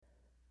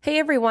Hey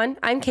everyone,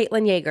 I'm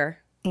Caitlin Yeager.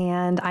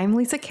 And I'm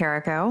Lisa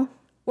Carrico.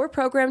 We're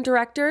program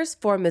directors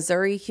for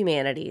Missouri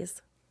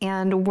Humanities.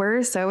 And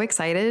we're so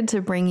excited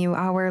to bring you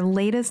our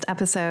latest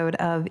episode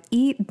of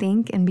Eat,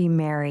 Think, and Be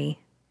Merry.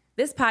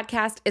 This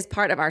podcast is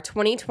part of our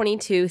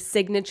 2022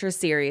 Signature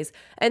Series,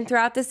 and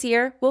throughout this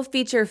year, we'll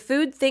feature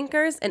food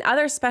thinkers and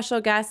other special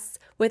guests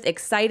with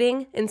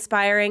exciting,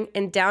 inspiring,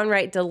 and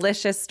downright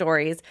delicious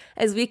stories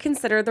as we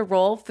consider the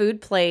role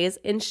food plays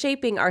in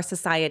shaping our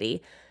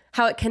society,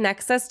 how it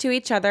connects us to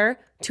each other,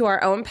 to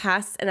our own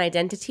pasts and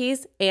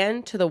identities,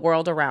 and to the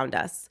world around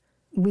us.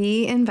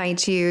 We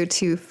invite you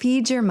to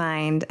feed your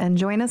mind and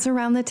join us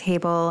around the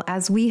table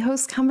as we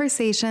host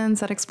conversations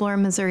that explore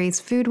Missouri's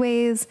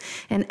foodways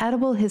and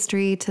edible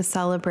history to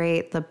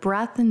celebrate the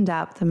breadth and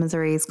depth of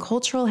Missouri's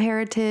cultural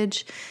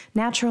heritage,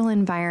 natural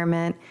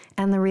environment,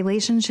 and the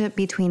relationship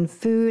between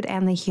food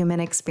and the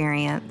human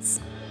experience.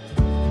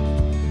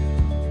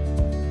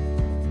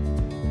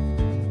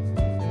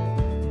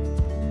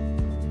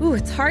 Ooh,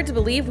 it's hard to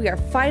believe we are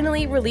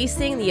finally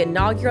releasing the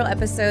inaugural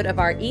episode of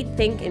our Eat,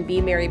 Think, and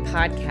Be Merry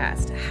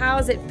podcast.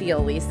 How's it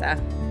feel,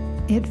 Lisa?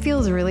 It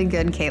feels really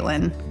good,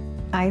 Caitlin.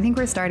 I think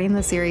we're starting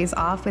the series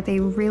off with a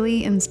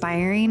really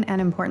inspiring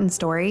and important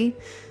story.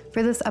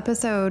 For this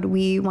episode,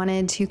 we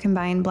wanted to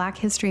combine Black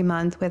History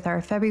Month with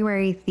our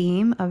February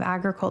theme of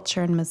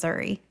agriculture in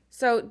Missouri.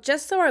 So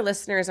just so our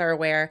listeners are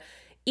aware,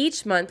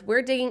 each month,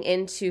 we're digging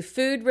into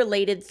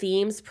food-related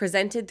themes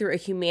presented through a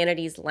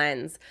humanities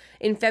lens.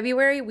 In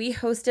February, we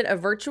hosted a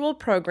virtual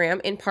program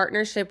in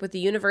partnership with the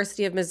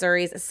University of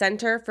Missouri's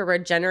Center for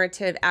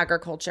Regenerative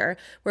Agriculture,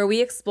 where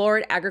we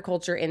explored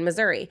agriculture in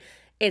Missouri,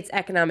 its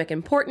economic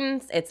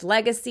importance, its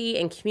legacy,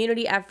 and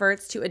community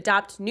efforts to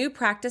adopt new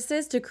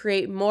practices to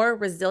create more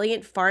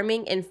resilient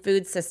farming and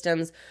food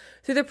systems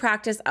through the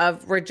practice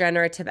of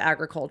regenerative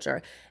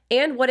agriculture,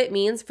 and what it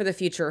means for the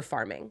future of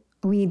farming.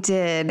 We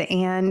did,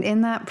 and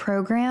in that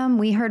program,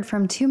 we heard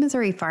from two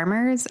Missouri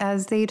farmers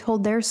as they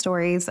told their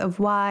stories of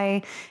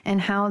why and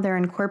how they're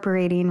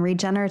incorporating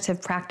regenerative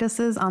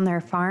practices on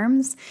their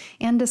farms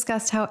and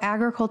discussed how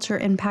agriculture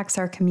impacts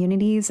our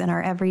communities and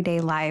our everyday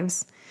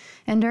lives.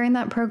 And during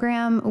that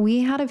program,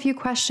 we had a few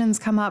questions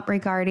come up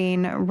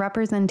regarding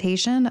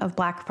representation of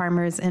Black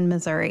farmers in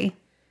Missouri.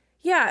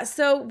 Yeah,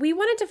 so we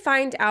wanted to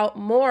find out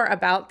more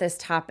about this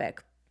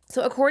topic.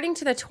 So according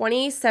to the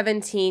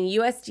 2017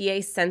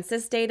 USDA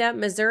census data,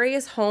 Missouri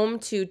is home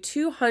to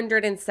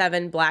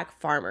 207 Black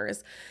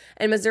farmers,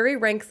 and Missouri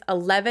ranks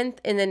 11th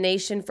in the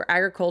nation for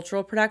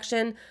agricultural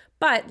production,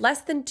 but less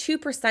than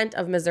 2%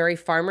 of Missouri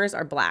farmers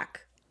are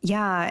Black.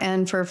 Yeah,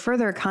 and for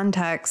further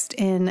context,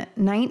 in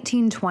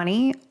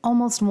 1920,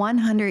 almost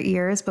 100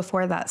 years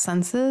before that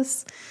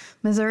census,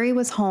 Missouri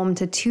was home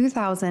to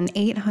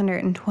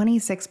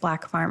 2,826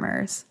 Black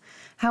farmers.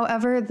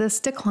 However, this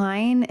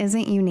decline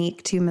isn't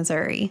unique to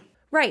Missouri.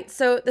 Right.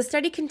 So the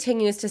study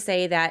continues to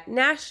say that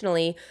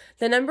nationally,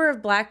 the number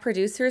of Black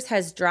producers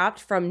has dropped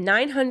from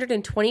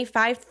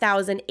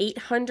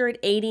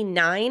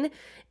 925,889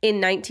 in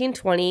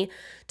 1920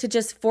 to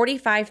just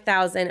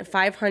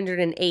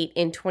 45,508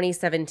 in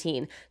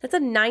 2017. That's a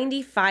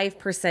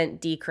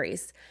 95%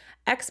 decrease.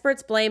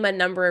 Experts blame a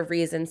number of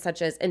reasons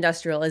such as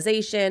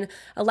industrialization,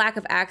 a lack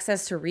of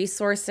access to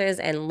resources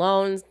and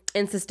loans,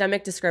 and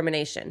systemic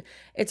discrimination.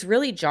 It's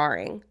really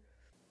jarring.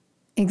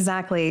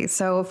 Exactly.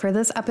 So for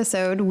this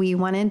episode, we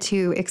wanted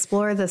to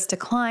explore this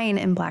decline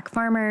in Black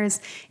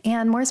farmers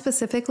and more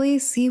specifically,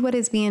 see what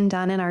is being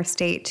done in our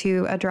state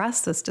to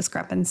address this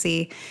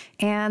discrepancy.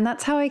 And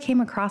that's how I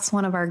came across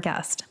one of our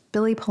guests,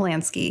 Billy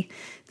Polansky,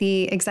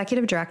 the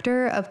executive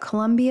director of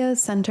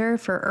Columbia's Center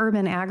for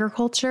Urban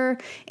Agriculture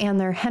and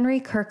their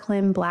Henry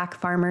Kirklin Black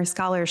Farmer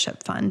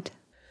Scholarship Fund.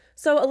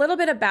 So a little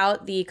bit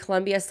about the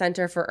Columbia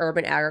Center for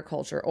Urban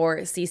Agriculture, or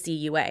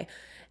CCUA.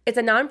 It's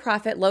a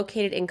nonprofit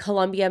located in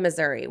Columbia,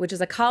 Missouri, which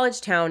is a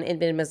college town in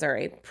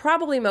mid-Missouri,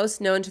 probably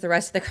most known to the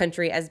rest of the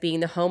country as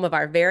being the home of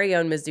our very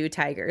own Mizzou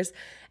Tigers.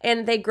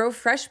 And they grow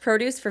fresh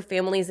produce for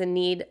families in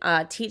need,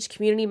 teach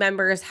community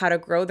members how to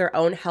grow their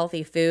own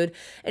healthy food,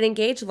 and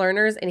engage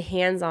learners in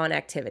hands-on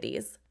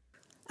activities.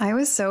 I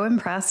was so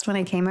impressed when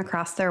I came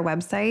across their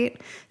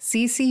website.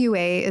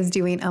 CCUA is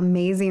doing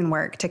amazing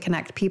work to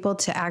connect people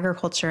to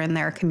agriculture in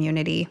their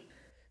community.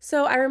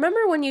 So I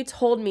remember when you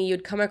told me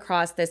you'd come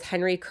across this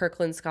Henry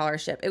Kirklin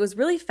scholarship. It was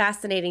really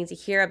fascinating to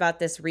hear about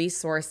this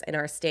resource in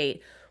our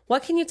state.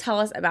 What can you tell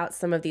us about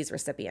some of these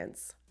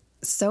recipients?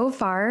 So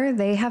far,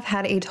 they have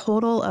had a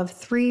total of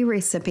 3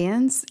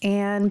 recipients,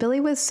 and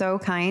Billy was so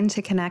kind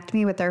to connect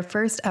me with their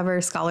first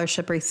ever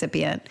scholarship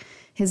recipient.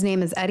 His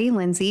name is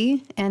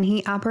Linzie, and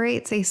he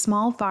operates a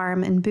small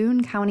farm in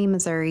Boone County,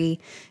 Missouri,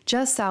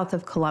 just south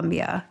of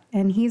Columbia.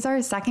 And he's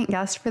our second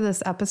guest for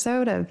this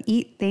episode of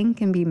Eat,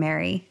 Think, and Be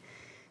Merry.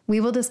 We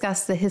will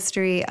discuss the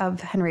history of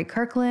Henry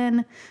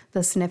Kirklin,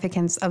 the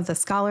significance of the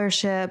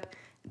scholarship,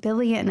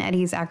 Billy and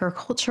Eddie's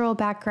agricultural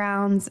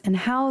backgrounds, and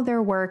how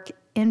their work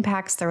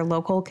impacts their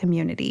local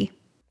community.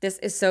 This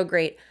is so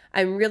great.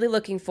 I'm really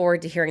looking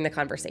forward to hearing the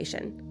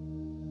conversation.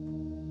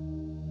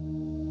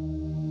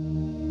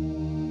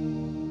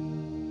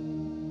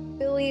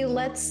 Billy,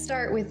 let's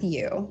start with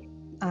you.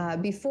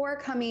 Before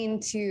coming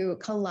to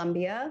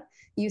Columbia,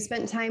 you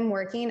spent time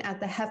working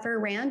at the Heifer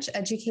Ranch,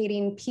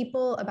 educating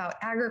people about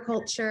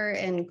agriculture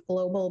and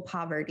global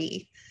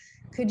poverty.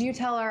 Could you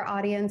tell our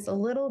audience a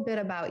little bit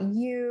about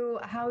you,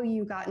 how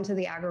you got into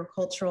the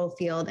agricultural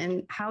field,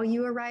 and how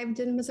you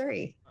arrived in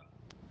Missouri?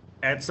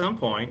 At some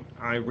point,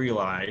 I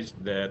realized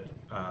that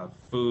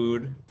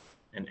food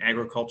and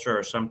agriculture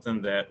are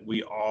something that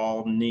we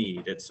all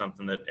need. It's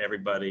something that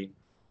everybody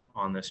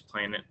on this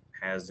planet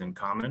has in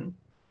common.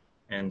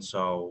 And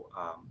so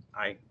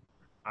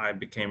I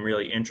became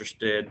really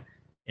interested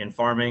in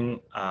farming.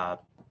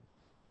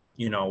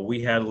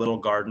 We had a little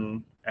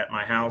garden at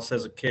my house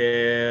as a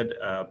kid,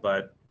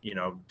 but,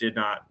 did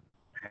not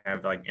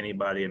have like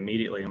anybody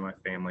immediately in my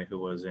family who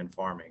was in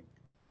farming.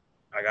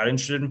 I got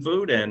interested in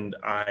food, and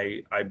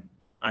I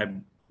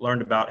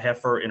learned about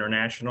Heifer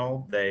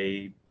International.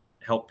 They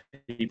help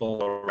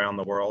people around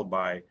the world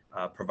by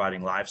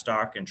providing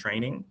livestock and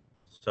training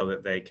so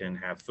that they can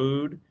have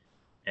food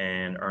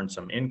and earn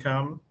some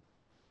income.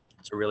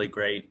 It's a really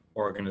great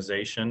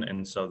organization,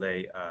 and so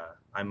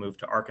I moved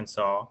to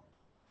Arkansas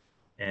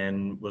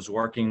and was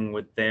working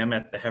with them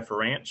at the Heifer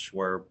Ranch,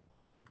 where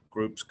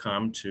groups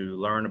come to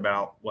learn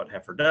about what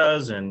Heifer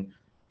does and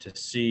to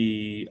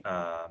see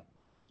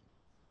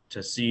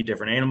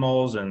different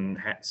animals and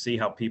see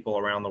how people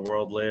around the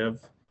world live.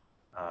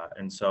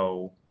 And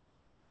so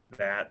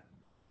that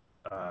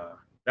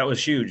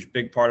was huge,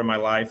 big part of my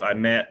life. I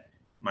met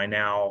my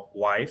now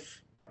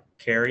wife,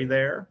 Carrie,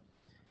 there,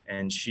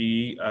 and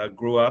she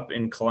grew up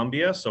in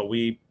Columbia. So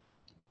we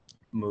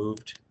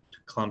moved to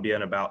Columbia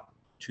in about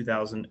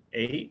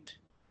 2008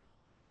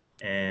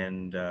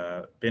 and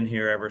been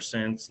here ever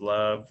since.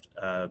 Loved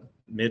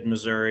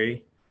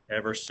mid-Missouri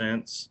ever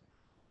since,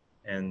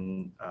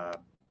 and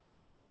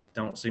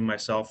don't see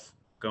myself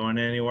going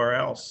anywhere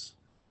else.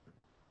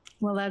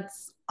 Well,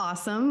 that's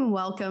awesome.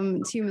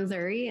 Welcome to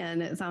Missouri.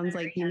 And it sounds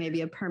like you may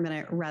be a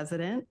permanent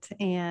resident.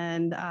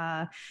 And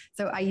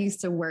so I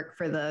used to work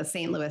for the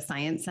St. Louis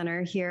Science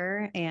Center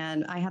here,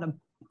 and I had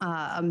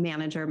a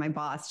manager, my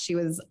boss. She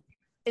was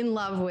in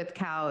love with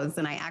cows.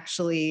 And I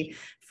actually,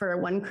 for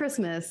one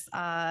Christmas,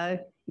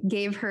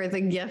 gave her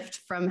the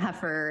gift from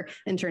Heifer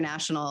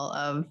International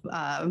of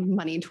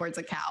money towards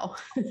a cow.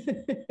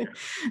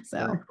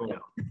 So, cool.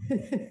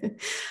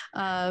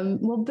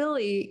 Well,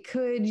 Billy,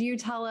 could you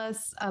tell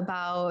us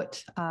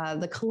about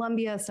the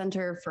Columbia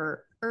Center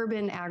for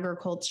Urban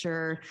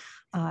Agriculture,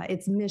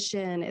 its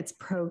mission, its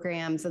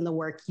programs, and the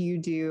work you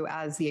do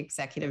as the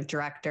executive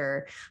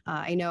director?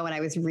 I know when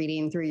I was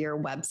reading through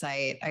your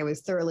website, I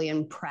was thoroughly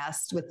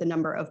impressed with the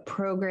number of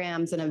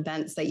programs and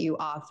events that you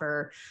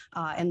offer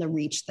and the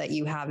reach that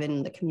you have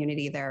in the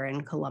community there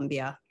in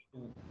Columbia.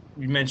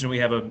 You mentioned we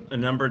have a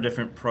number of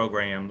different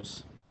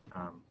programs.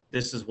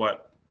 This is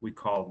what we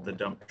call the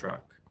dump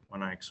truck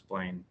when I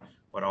explain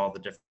what all the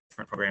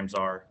different programs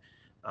are.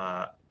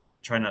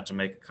 Try not to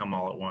make it come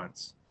all at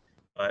once.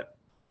 But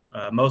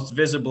most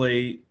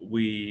visibly,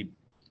 we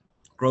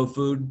grow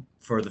food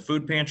for the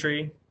food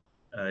pantry.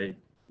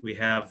 We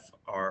have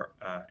our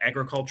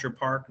agriculture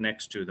park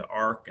next to the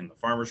Ark and the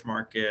farmers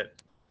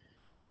market,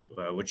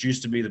 which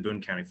used to be the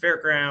Boone County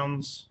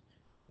Fairgrounds,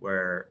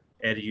 where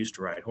Eddie used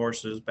to ride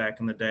horses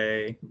back in the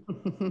day.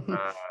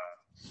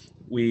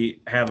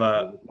 We have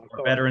a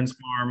veterans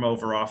farm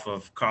over off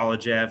of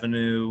College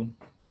Avenue,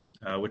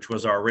 which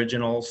was our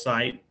original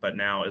site, but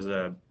now is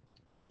a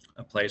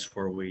place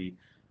where we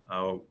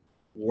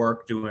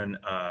work doing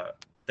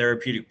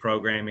therapeutic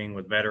programming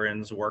with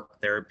veterans,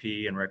 work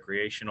therapy and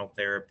recreational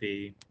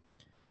therapy.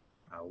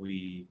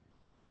 We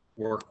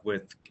work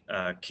with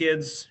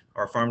kids,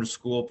 our farm to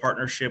school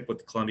partnership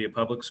with Columbia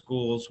Public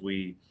Schools.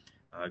 We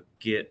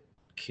get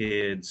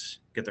kids,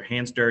 get their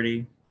hands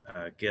dirty,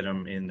 get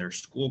them in their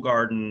school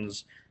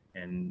gardens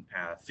and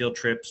field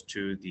trips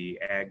to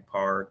the ag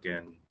park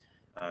and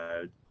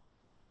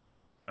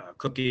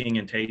cooking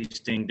and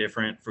tasting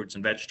different fruits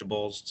and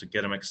vegetables to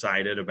get them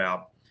excited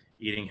about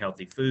eating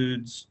healthy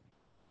foods.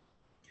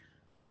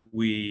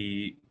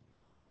 We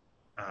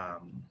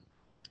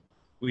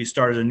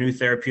started a new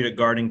therapeutic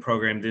gardening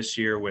program this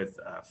year with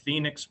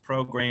Phoenix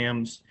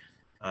programs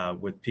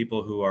with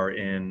people who are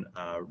in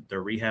the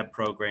rehab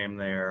program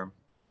there.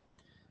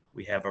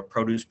 We have a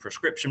produce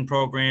prescription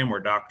program where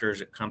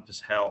doctors at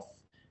Compass Health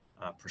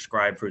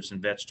prescribe fruits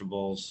and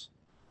vegetables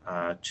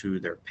to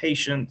their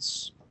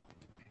patients.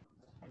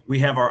 We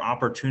have our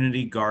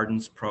Opportunity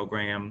Gardens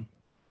program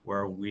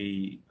where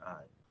we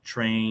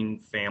train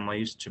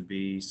families to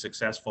be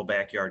successful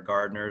backyard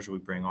gardeners. We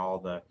bring all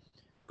the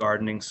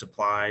gardening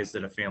supplies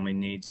that a family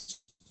needs to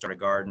start a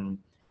garden,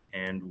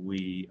 and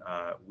we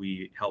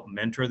help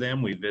mentor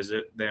them. We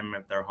visit them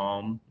at their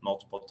home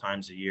multiple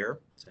times a year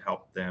to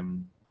help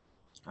them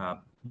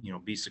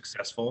be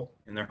successful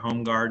in their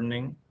home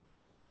gardening.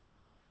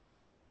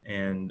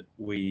 And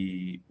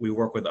we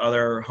work with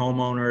other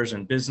homeowners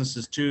and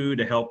businesses too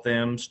to help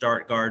them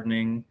start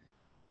gardening.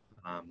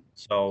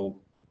 So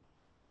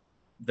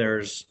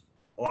there's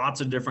lots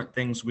of different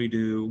things we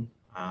do.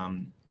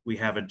 we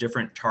have a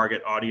different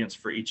target audience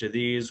for each of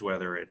these,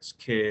 whether it's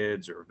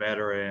kids or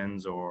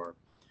veterans or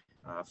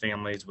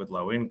families with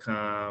low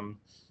income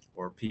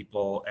or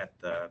people at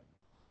the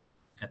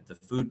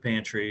food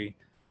pantry.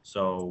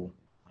 So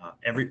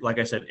like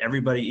I said,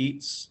 everybody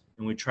eats,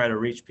 and we try to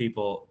reach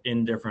people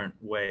in different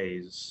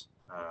ways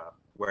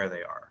where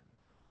they are.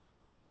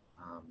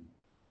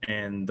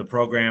 And the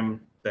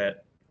program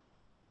that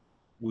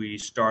we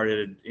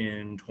started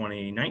in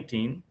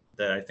 2019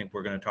 that I think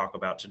we're going to talk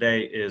about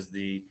today is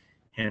the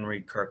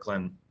Henry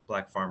Kirklin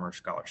Black Farmer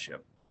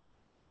Scholarship,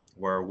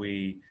 where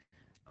we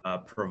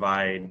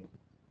provide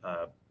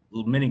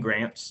mini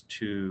grants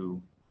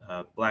to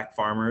Black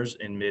farmers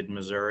in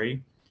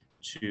mid-Missouri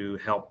to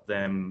help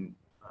them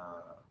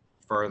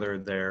further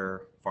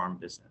their farm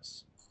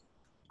business.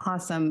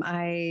 Awesome.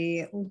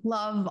 I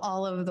love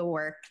all of the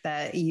work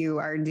that you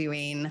are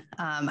doing.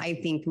 I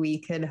think we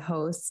could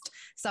host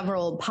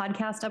several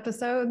podcast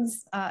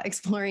episodes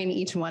exploring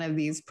each one of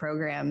these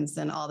programs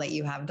and all that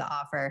you have to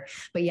offer.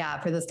 But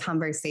yeah, for this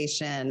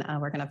conversation,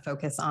 we're going to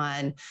focus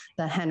on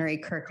the Henry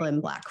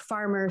Kirklin Black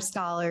Farmer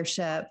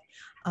Scholarship.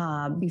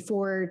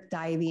 Before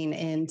diving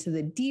into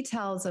the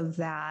details of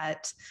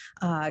that,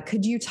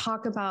 could you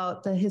talk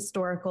about the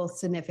historical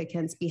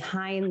significance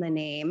behind the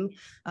name?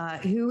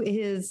 Who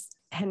is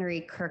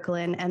Henry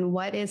Kirklin, and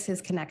what is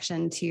his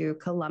connection to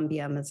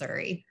Columbia,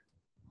 Missouri?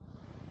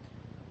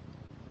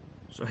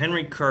 So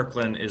Henry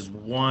Kirklin is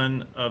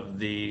one of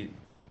the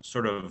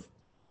sort of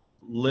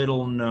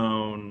little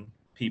known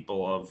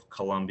people of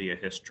Columbia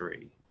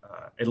history.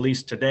 At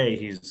least today,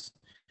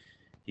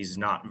 he's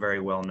not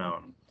very well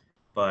known.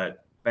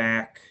 But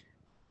back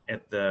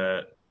at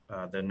the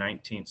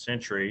 19th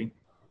century,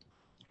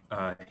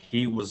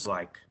 he was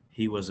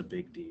a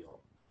big deal.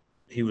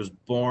 He was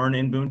born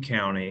in Boone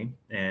County,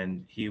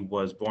 and he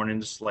was born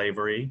into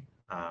slavery.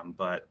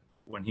 But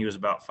when he was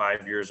about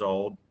 5 years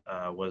old,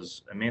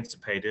 was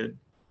emancipated.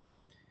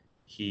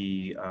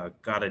 He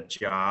got a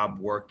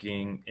job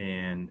working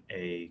in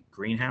a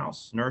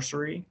greenhouse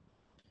nursery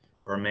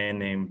for a man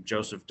named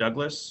Joseph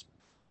Douglas,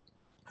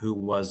 who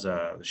was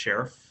the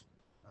sheriff,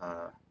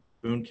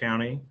 Boone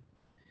County,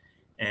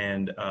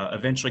 and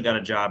eventually got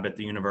a job at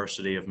the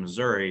University of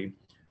Missouri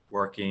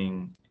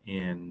working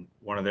in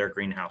one of their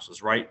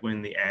greenhouses right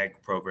when the ag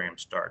program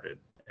started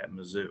at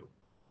Mizzou.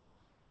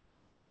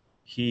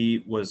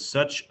 He was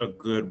such a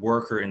good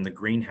worker in the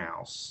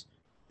greenhouse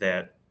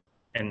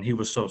and he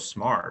was so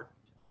smart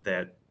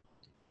that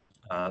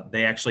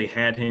they actually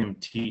had him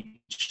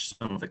teach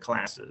some of the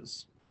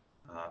classes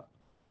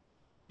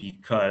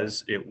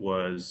because it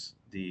was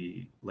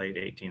the late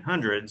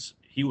 1800s.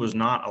 He was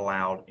not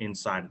allowed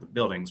inside of the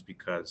buildings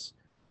because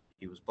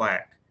he was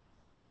Black,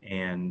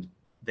 and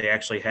they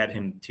actually had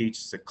him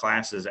teach the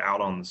classes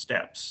out on the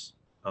steps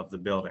of the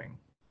building,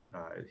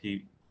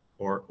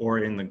 or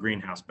in the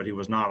greenhouse, but he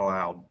was not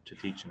allowed to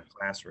teach in a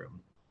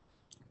classroom.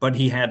 But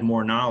he had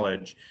more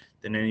knowledge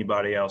than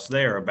anybody else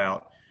there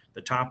about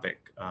the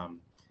topic,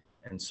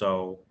 and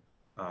so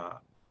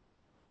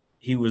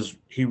he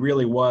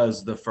really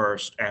was the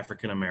first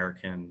African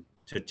American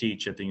to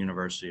teach at the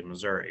University of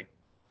Missouri,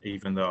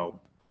 even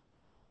though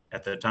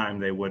at the time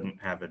they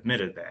wouldn't have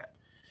admitted that.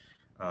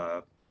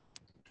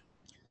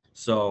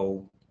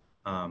 So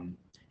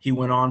he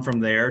went on from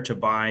there to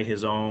buy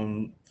his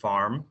own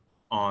farm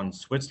on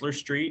Switzler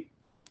Street,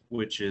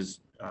 which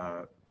is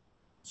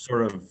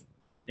sort of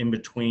in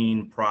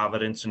between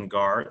Providence and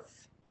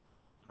Garth,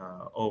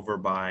 over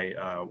by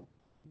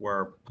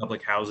where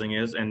public housing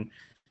is. And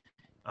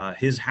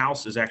his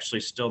house is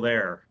actually still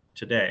there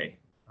today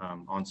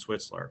on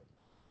Switzler.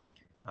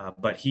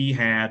 But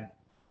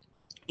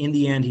in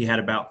the end, he had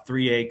about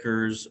 3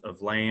 acres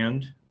of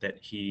land that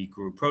he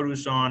grew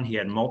produce on. He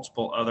had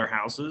multiple other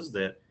houses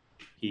that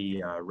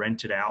he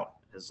rented out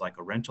as like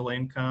a rental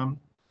income.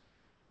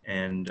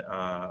 And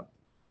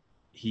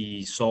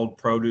he sold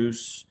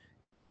produce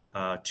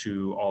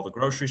to all the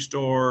grocery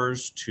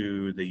stores,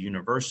 to the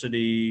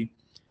university.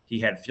 He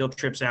had field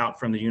trips out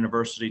from the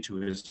university to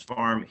his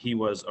farm. He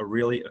was a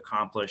really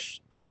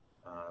accomplished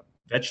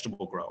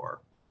vegetable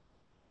grower.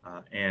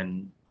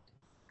 And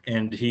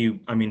he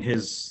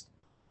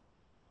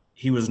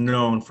was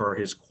known for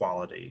his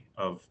quality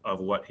of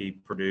what he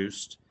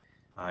produced.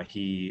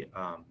 He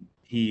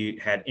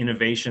had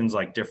innovations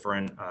like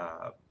different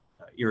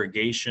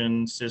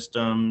irrigation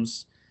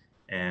systems,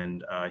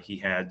 and he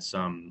had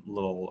some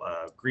little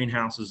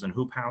greenhouses and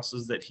hoop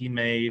houses that he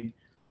made.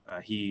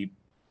 He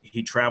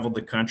traveled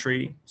the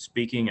country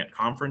speaking at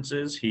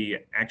conferences. He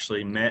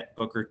actually met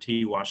Booker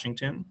T.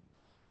 Washington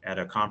at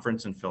a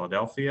conference in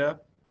Philadelphia.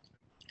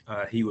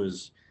 He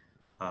was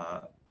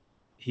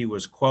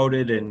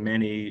quoted in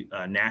many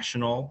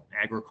national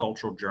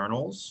agricultural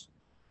journals,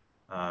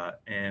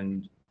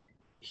 and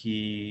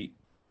he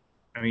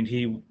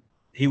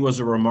was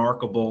a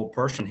remarkable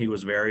person. He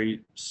was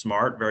very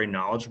smart, very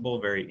knowledgeable,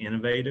 very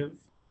innovative,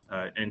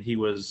 and he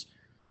was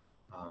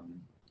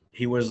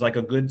like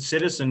a good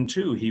citizen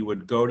too. He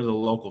would go to the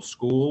local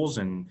schools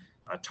and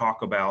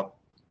talk about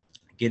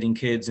getting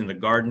kids into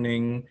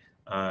gardening.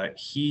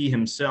 He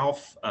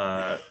himself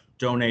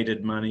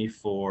donated money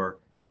for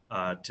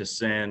to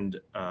send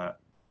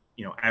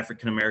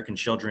African American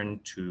children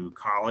to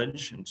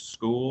college and to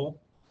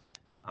school.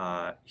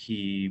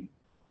 He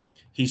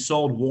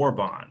sold war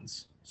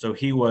bonds, so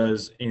he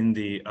was in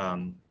the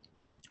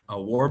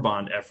a war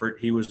bond effort.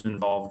 He was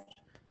involved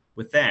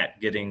with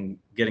that, getting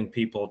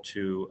people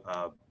to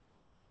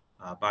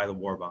buy the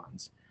war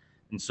bonds,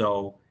 and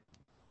so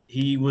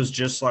he was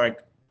just like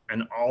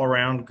an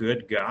all-around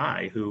good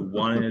guy who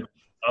wanted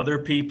other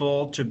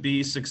people to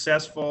be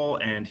successful,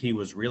 and he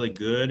was really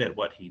good at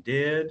what he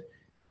did,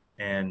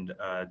 and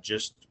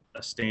just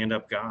a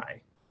stand-up guy.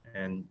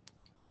 And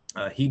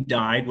he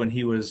died when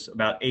he was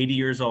about 80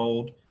 years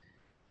old,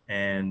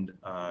 and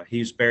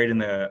he's buried in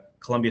the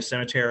Columbia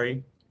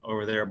Cemetery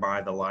over there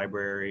by the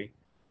library.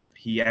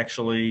 He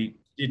actually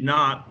did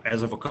not,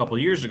 as of a couple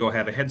of years ago,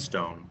 have a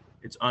headstone.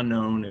 It's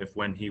unknown if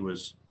when he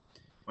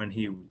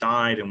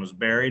died and was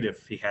buried,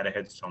 if he had a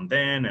headstone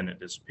then and it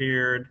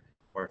disappeared,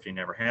 or if he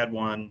never had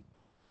one.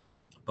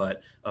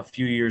 But a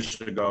few years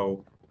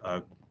ago,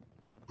 a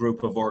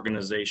group of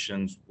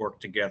organizations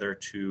worked together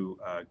to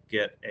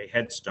get a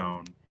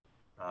headstone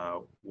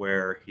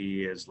where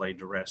he is laid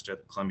to rest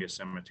at the Columbia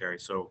Cemetery.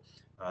 So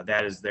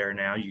that is there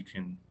now. You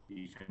can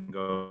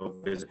go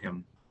visit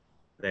him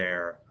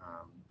there.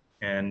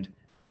 And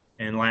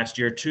last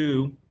year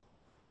too,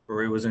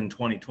 or it was in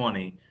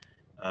 2020,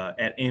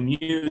 at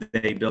MU,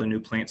 they built a new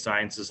plant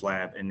sciences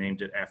lab and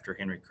named it after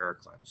Henry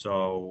Kirklin.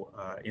 So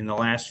in the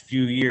last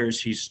few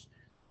years, he's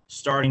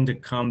starting to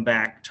come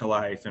back to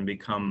life and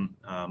become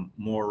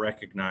more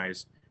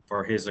recognized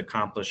for his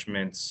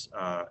accomplishments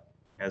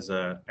as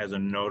a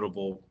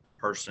notable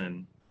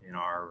person in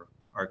our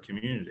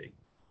community.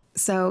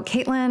 So,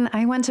 Caitlin,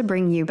 I want to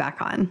bring you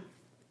back on.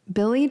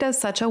 Billy does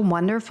such a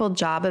wonderful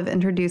job of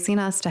introducing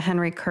us to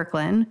Henry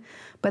Kirklin,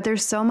 but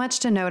there's so much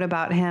to note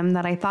about him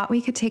that I thought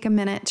we could take a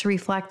minute to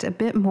reflect a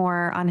bit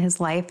more on his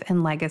life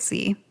and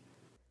legacy.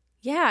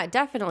 Yeah,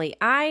 definitely.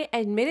 I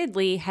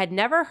admittedly had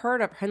never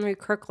heard of Henry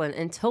Kirklin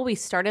until we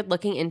started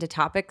looking into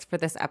topics for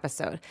this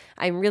episode.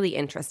 I'm really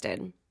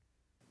interested.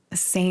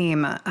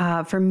 Same.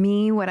 For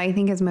me, what I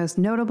think is most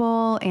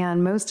notable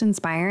and most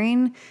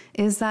inspiring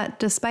is that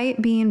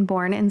despite being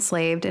born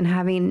enslaved and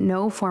having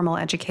no formal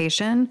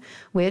education,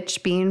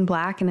 which being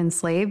Black and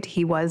enslaved,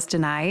 he was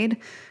denied,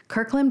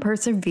 Kirklin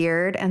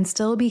persevered and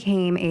still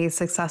became a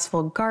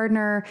successful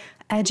gardener,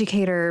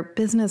 educator,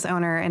 business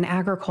owner, and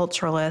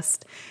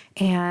agriculturalist.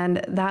 And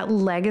that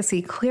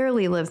legacy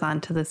clearly lives on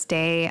to this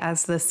day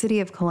as the city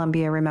of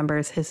Columbia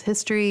remembers his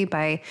history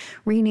by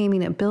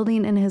renaming a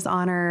building in his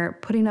honor,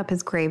 putting up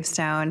his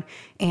gravestone,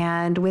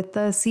 and with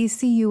the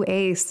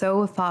CCUA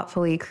so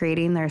thoughtfully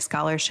creating their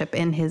scholarship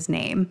in his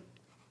name.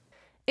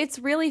 It's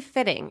really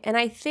fitting, and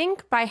I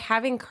think by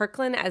having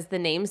Kirklin as the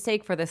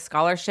namesake for the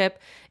scholarship,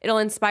 it'll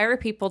inspire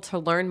people to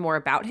learn more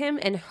about him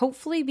and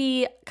hopefully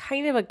be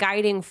kind of a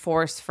guiding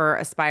force for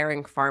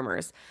aspiring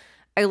farmers.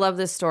 I love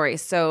this story,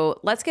 so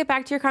let's get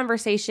back to your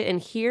conversation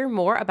and hear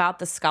more about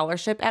the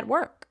scholarship at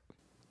work.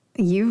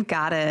 You've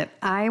got it.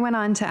 I went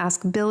on to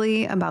ask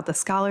Billy about the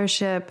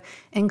scholarship,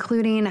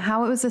 including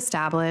how it was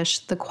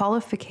established, the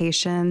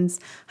qualifications,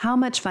 how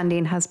much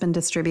funding has been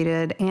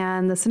distributed,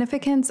 and the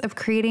significance of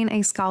creating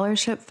a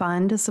scholarship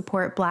fund to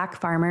support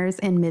Black farmers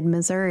in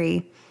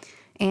mid-Missouri.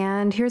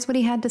 And here's what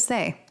he had to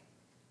say.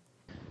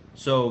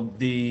 So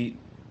the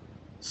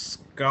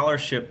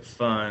scholarship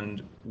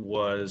fund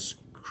was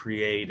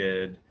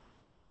created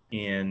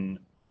in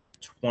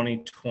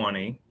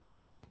 2020.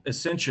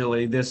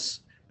 Essentially,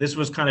 this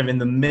was kind of in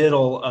the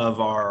middle of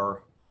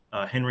our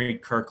Henry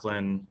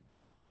Kirklin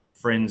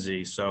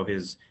frenzy. So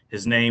his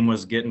name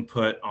was getting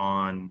put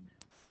on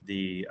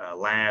the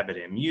lab at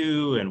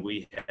MU, and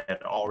we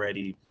had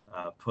already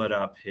put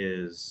up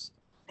his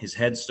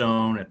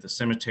headstone at the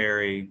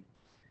cemetery.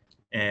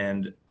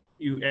 And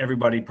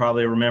everybody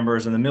probably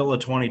remembers in the middle of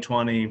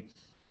 2020,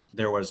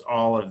 there was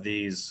all of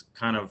these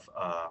kind of,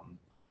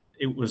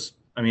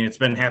 it's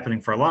been happening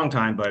for a long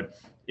time, but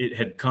it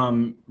had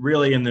come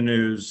really in the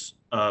news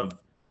of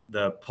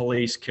the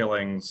police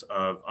killings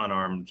of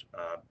unarmed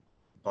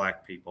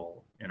Black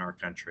people in our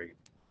country.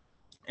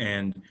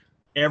 And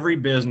every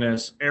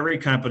business, every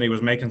company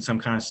was making some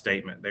kind of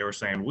statement. They were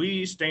saying,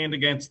 we stand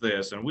against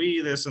this, and we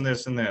this and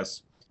this and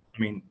this.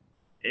 I mean,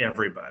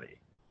 everybody.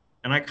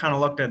 And I kind of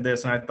looked at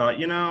this and I thought,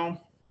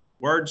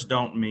 words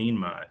don't mean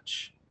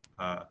much.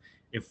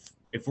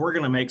 If we're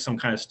going to make some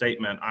kind of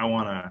statement, I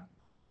want to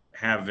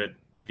have it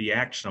be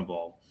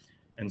actionable.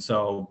 And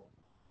so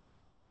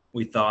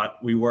we thought,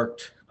 we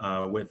worked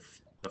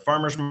with the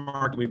farmers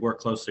market, we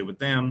worked closely with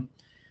them,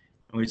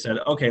 and we said,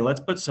 okay, let's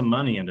put some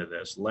money into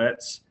this.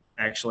 Let's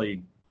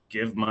actually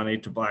give money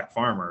to Black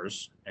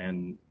farmers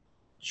and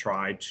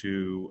try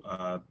to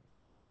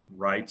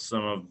right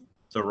some of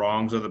the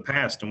wrongs of the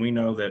past. And we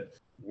know that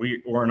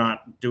we're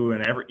not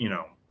doing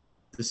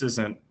this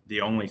isn't the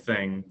only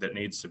thing that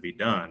needs to be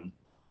done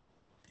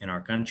in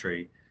our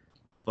country,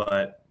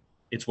 but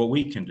it's what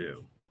we can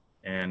do.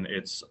 And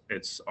it's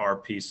our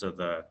piece of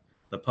the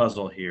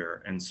puzzle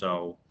here. And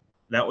so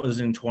that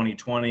was in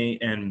 2020,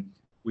 and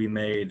we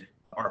made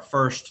our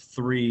first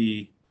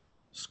three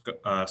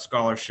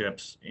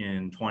scholarships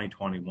in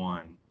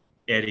 2021.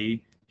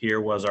 Eddie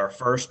here was our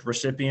first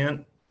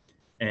recipient,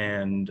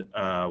 and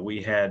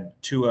we had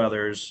two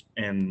others,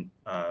 and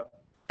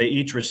they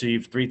each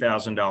received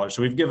 $3,000.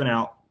 So we've given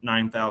out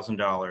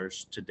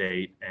 $9,000 to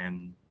date,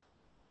 and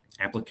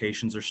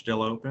applications are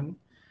still open.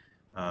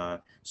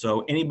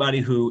 So anybody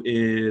who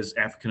is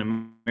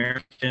African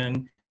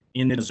American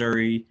in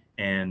Missouri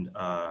and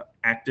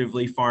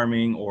actively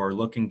farming or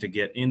looking to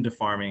get into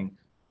farming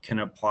can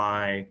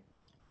apply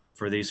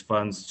for these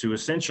funds to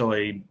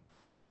essentially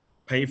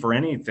pay for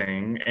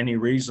anything, any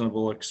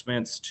reasonable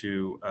expense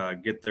to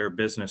get their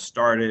business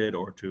started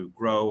or to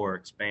grow or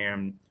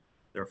expand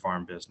their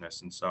farm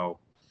business. And so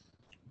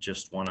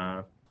just want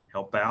to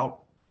help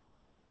out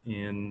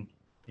in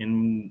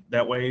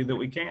that way that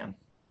we can.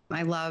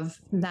 I love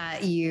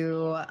that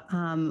you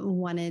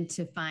wanted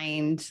to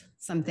find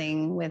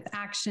something with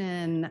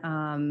action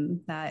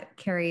that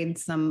carried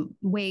some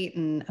weight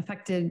and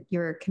affected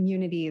your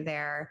community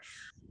there.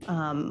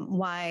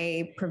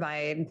 Why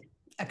provide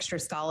extra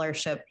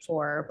scholarship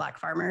for Black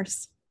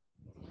farmers?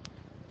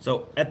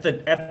 So at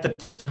the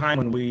time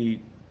when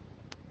we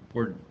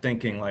were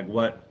thinking, like,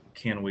 what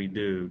can we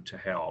do to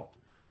help?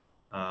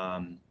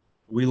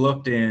 We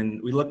looked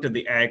at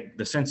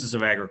the Census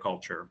of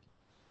Agriculture,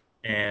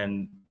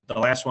 and the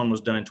last one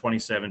was done in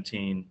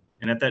 2017.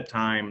 And at that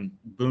time,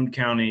 Boone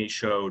County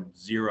showed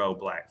 0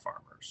 Black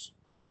farmers.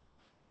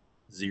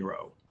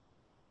 0.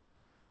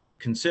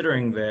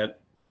 Considering that,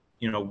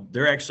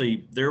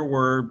 there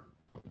were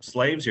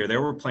slaves here,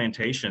 there were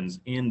plantations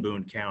in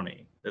Boone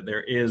County, that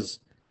there is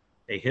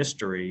a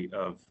history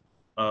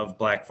of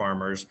Black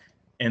farmers,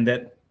 and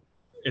that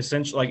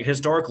essentially, like,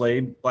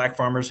 historically, Black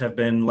farmers have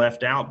been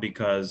left out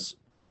because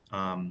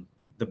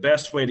the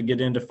best way to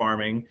get into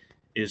farming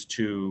is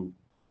to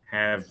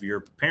have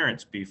your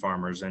parents be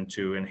farmers and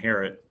to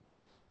inherit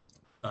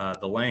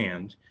the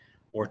land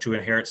or to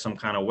inherit some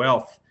kind of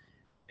wealth.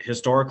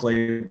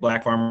 Historically,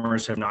 Black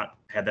farmers have not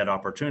had that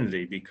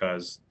opportunity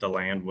because the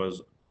land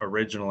was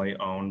originally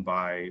owned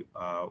by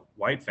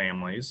white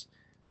families,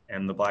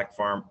 and the black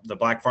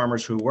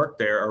farmers who worked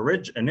there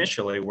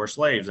initially were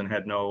slaves and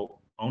had no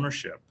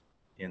ownership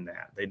in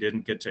that. They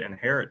didn't get to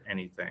inherit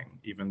anything,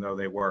 even though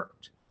they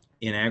worked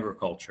in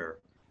agriculture.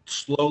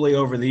 Slowly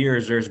over the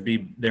years, there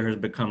has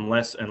become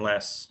less and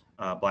less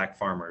Black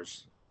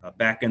farmers.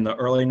 Back in the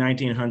early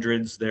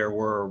 1900s, there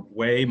were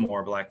way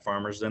more Black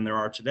farmers than there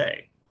are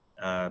today,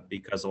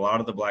 because a lot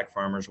of the Black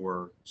farmers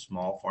were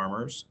small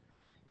farmers.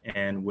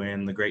 And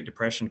when the Great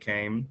Depression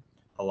came,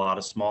 a lot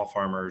of small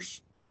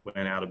farmers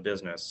went out of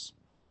business,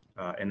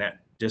 and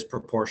that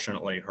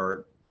disproportionately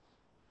hurt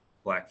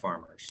Black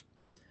farmers.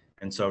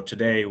 And so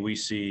today we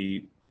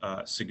see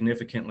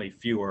significantly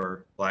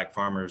fewer Black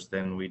farmers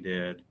than we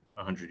did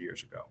 100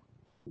 years ago.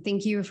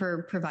 Thank you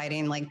for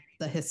providing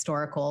the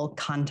historical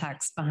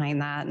context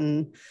behind that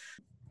and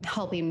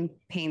helping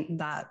paint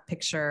that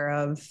picture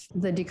of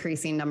the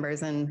decreasing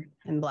numbers in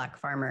Black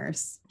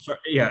farmers. So,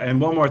 yeah, and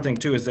one more thing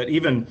too is that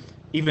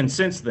even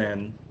since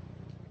then,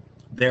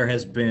 there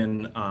has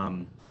been,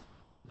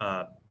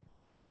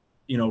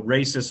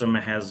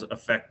 racism has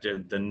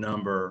affected the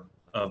number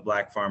of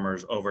Black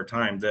farmers over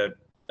time.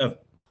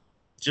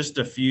 Just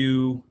a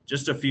few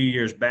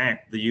years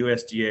back, the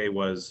USDA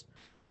was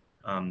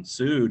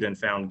sued and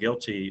found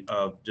guilty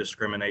of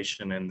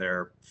discrimination in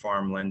their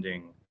farm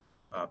lending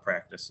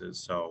practices.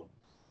 So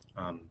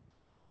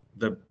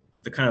the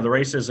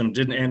racism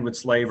didn't end with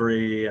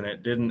slavery, and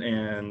it didn't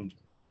end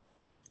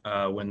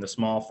when the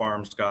small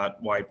farms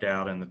got wiped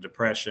out in the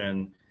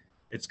Depression.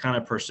 It's kind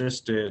of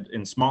persisted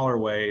in smaller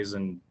ways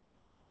and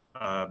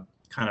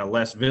kind of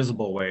less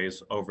visible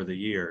ways over the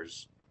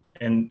years.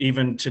 And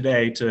even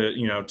today,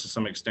 to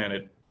some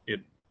extent,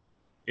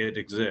 it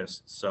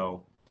exists.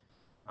 So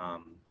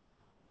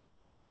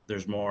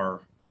there's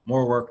more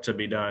work to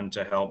be done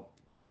to help,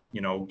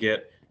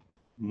 get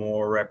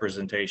more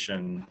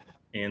representation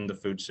in the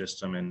food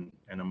system and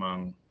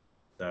among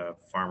the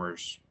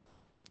farmers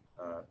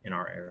in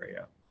our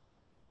area.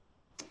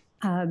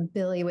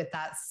 Billy, with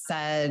that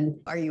said,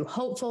 are you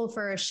hopeful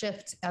for a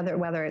shift,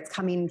 whether it's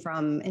coming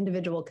from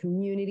individual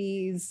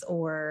communities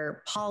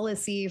or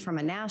policy from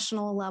a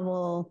national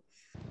level?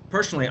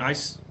 Personally,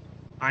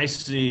 I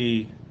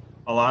see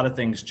a lot of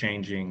things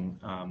changing.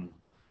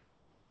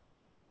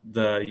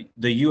 The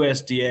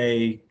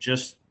USDA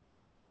just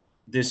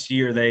this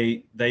year,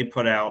 they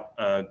put out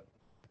a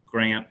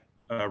grant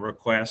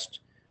request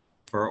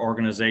for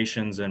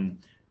organizations, and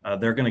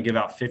they're going to give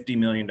out $50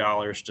 million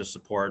to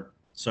support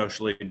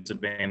socially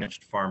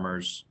disadvantaged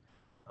farmers.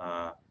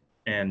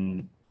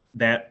 And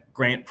that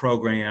grant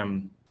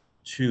program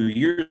 2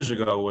 years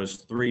ago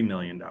was $3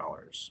 million.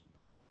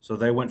 So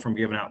they went from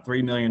giving out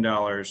 $3 million to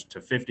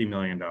 $50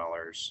 million.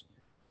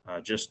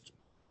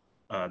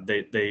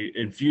 They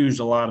infused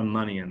a lot of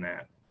money in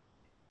that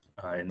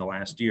in the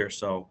last year.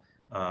 So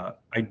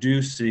I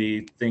do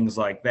see things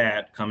like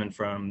that coming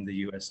from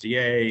the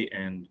USDA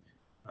and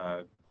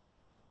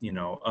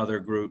other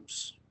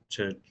groups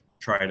to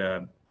try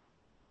to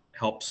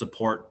help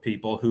support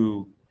people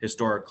who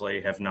historically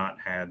have not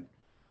had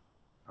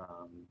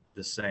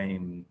the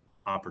same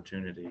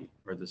opportunity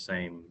or the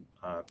same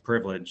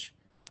privilege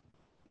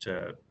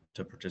to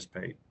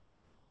participate.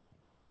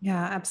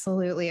 Yeah,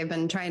 absolutely. I've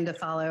been trying to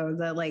follow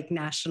the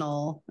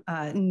national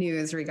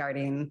news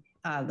regarding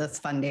this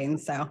funding.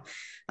 So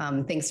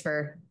thanks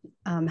for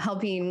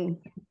helping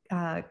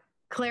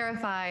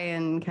clarify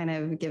and kind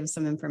of give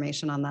some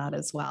information on that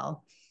as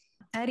well.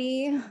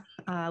 Eddie,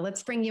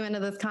 let's bring you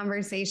into this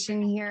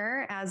conversation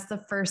here as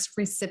the first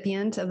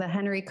recipient of the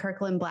Henry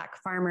Kirklin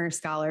Black Farmer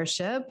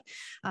Scholarship.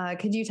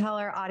 Could you tell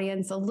our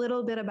audience a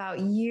little bit about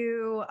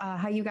you,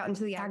 how you got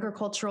into the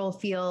agricultural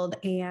field,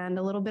 and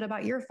a little bit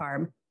about your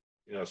farm?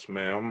 Yes,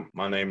 ma'am.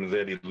 My name is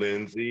Eddie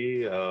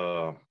Linzie.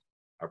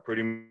 I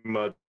pretty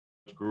much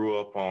grew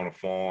up on a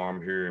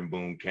farm here in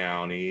Boone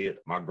County.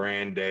 My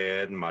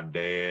granddad and my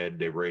dad,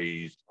 they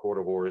raised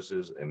quarter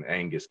horses and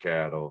Angus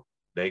cattle.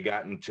 They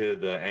got into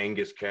the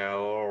Angus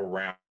cattle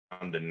around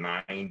the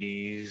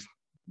 90s.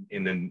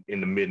 In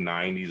the mid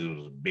 90s, it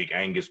was a big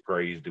Angus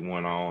craze that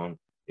went on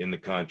in the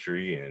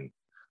country. And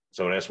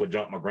so that's what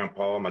jumped my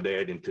grandpa and my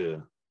dad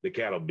into the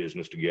cattle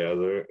business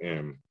together,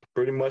 and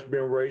pretty much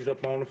been raised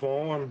up on the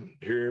farm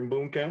here in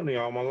Boone County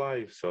all my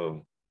life.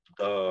 So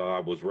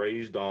I was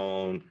raised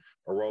on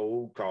a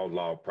road called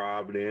Law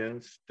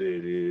Providence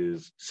that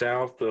is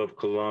south of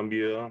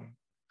Columbia,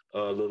 a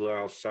little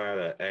outside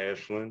of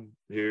Ashland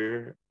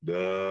here.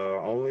 The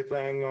only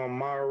thing on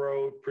my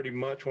road pretty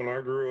much when I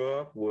grew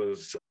up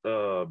was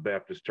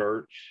Baptist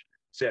church,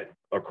 set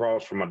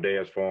across from my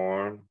dad's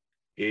farm.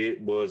 It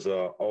was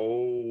an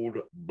old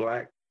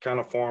Black kind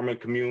of farming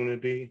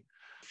community.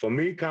 For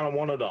me, kind of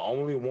one of the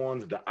only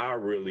ones that I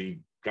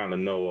really kind of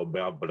know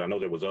about, but I know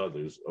there was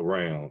others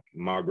around.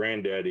 My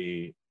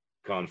granddaddy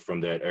comes from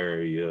that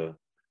area,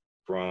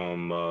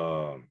 from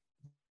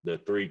the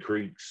Three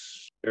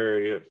Creeks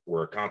area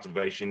where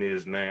conservation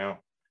is now.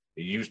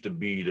 It used to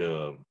be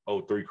the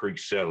old Three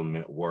Creeks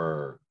settlement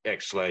where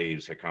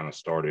ex-slaves had kind of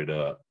started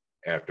up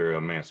after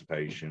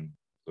emancipation.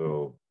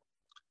 So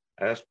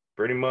that's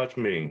pretty much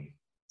me.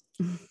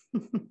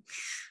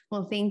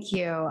 Well, thank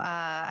you.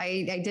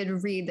 I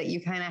did read that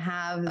you kind of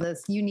have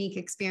this unique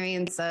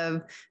experience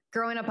of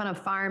growing up on a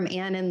farm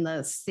and in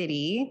the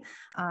city.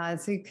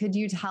 So could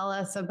you tell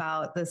us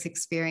about this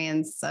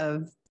experience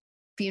of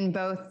being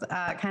both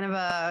kind of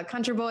a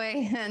country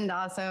boy and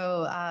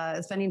also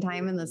spending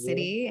time in the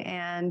city?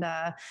 And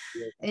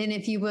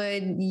if you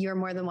would, you're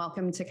more than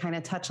welcome to kind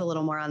of touch a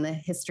little more on the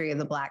history of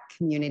the Black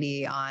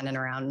community on and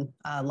around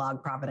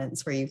Log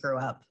Providence, where you grew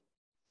up.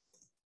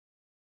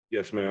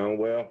 Yes, ma'am.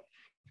 Well,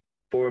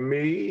 for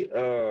me,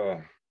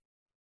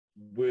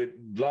 with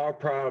Log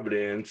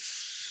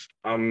Providence,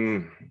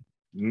 I'm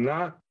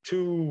not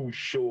too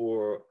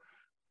sure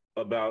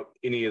about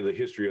any of the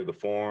history of the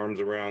farms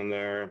around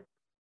there,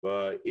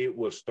 but it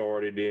was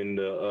started in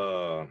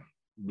the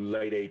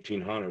late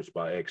 1800s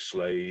by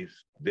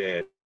ex-slaves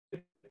that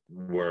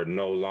were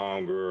no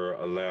longer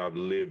allowed to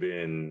live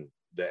in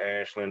the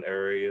Ashland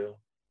area.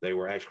 They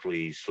were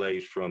actually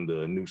slaves from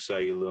the New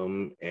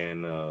Salem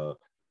and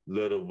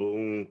Little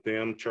Boone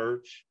Them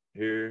Church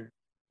here.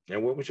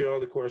 And what was your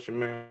other question,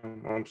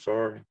 ma'am? I'm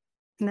sorry.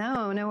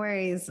 No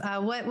worries.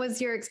 What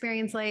was your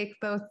experience like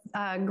both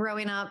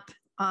growing up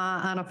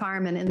on a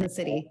farm and in the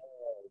city?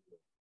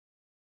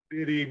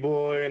 City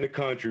boy and the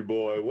country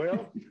boy.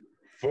 Well,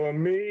 for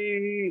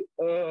me,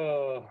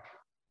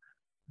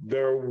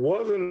 there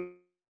wasn't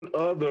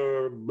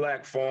other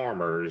Black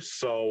farmers,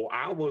 so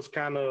I was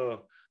kind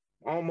of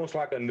almost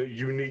like a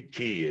unique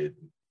kid.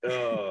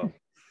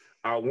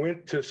 I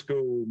went to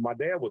school. My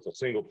dad was a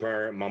single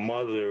parent. My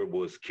mother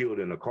was killed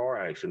in a car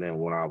accident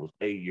when I was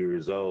 8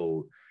 years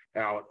old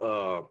out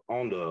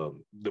on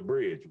the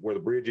bridge, where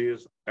the bridge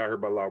is out here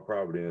by Log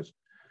Providence.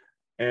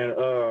 And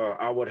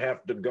I would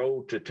have to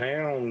go to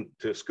town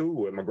to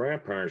school at my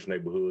grandparents'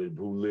 neighborhood,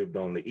 who lived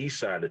on the east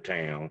side of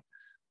town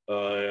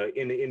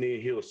in the Indian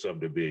Hill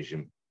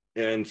subdivision.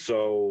 And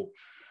so,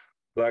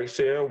 like I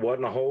said,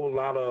 wasn't a whole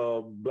lot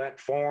of Black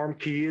farm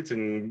kids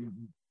and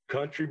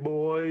country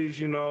boys,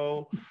 you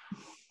know.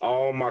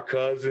 All my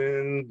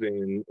cousins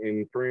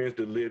and friends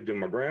that lived in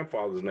my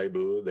grandfather's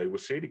neighborhood, they were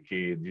city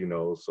kids, you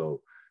know.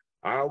 So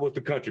I was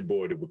the country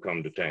boy that would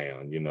come to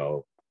town, you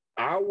know.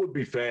 I would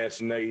be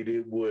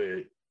fascinated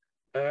with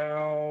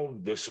how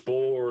the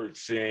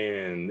sports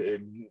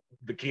and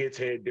the kids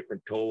had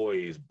different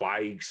toys,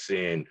 bikes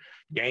and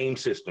game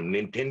system,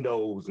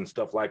 Nintendos and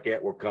stuff like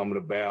that were coming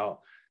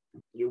about.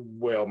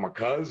 Well, my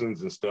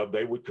cousins and stuff,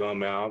 they would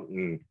come out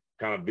and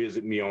kind of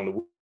visit me on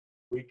the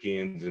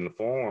weekends in the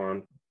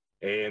farm,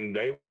 and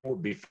they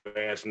would be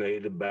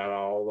fascinated about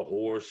all the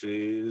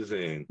horses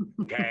and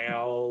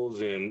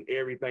cows and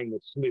everything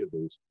that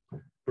slithers.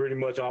 Pretty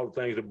much all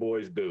the things that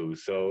boys do.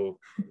 So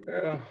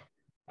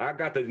I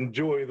got to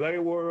enjoy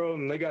their world,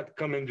 and they got to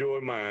come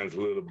enjoy mine a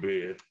little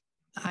bit.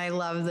 I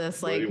love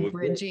this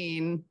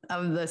bridging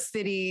of the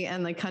city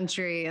and the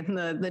country and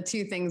the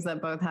two things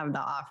that both have to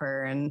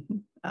offer, and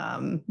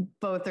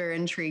both are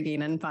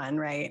intriguing and fun,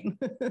 right?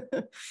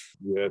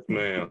 Yes,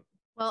 ma'am.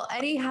 Well,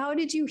 Eddie, how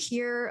did you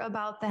hear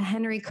about the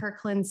Henry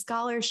Kirklin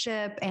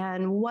scholarship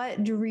and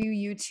what drew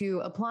you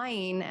to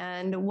applying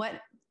and what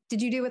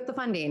did you do with the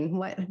funding?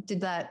 What did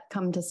that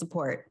come to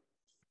support?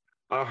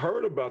 I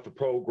heard about the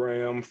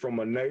program from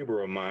a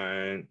neighbor of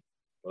mine,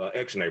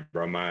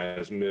 ex-neighbor of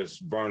mine, Miss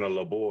Verna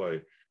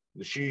LaBoy.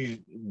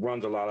 She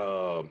runs a lot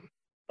of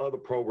other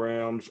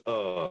programs.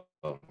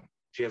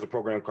 She has a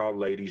program called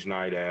Ladies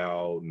Night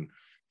Out, and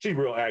she's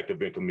real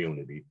active in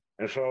community.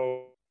 And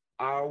so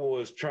I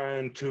was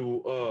trying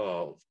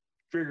to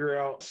figure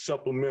out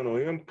supplemental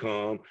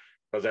income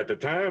because at the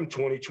time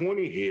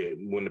 2020 hit,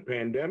 when the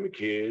pandemic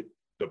hit,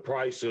 the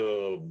price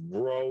of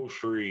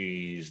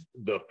groceries,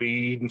 the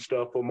feed and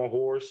stuff for my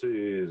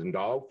horses and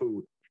dog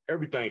food,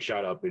 everything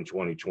shot up in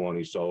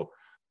 2020. So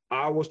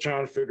I was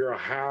trying to figure out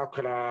how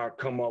could I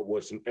come up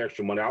with some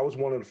extra money. I was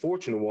one of the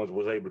fortunate ones who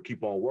was able to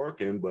keep on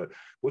working, but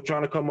we're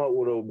trying to come up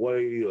with a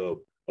way of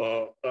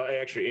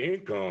extra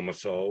income or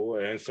so.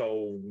 And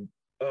so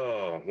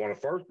one of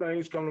the first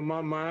things come to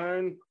my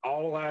mind,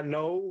 all I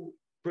know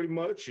pretty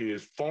much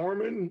is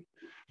farming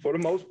for the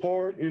most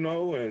part,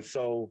 and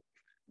so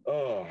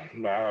I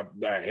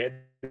had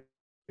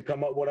to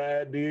come up with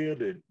an idea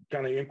that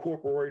kind of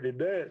incorporated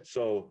that.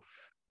 So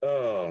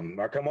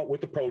I come up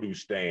with the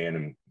produce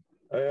stand.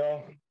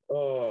 And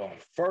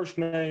first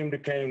name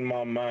that came to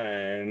my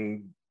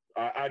mind,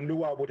 I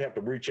knew I would have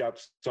to reach out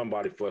to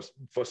somebody for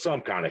some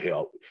kind of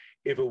help.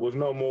 If it was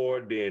no more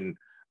than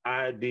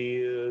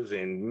ideas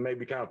and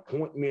maybe kind of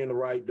point me in the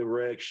right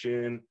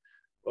direction.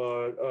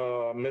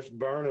 Miss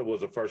Verna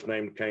was the first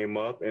name that came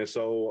up. And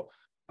so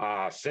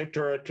I sent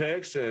her a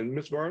text and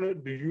Miss Verna,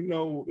 do you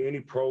know any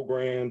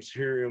programs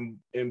here in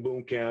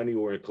Boone County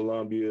or in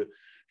Columbia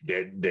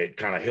that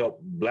kind of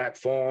help Black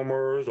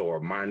farmers or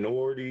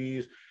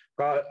minorities?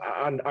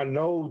 I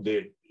know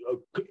that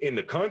in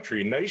the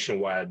country,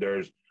 nationwide,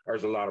 there's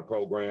a lot of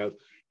programs,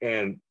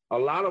 and a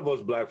lot of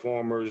us Black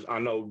farmers I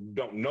know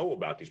don't know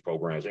about these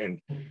programs.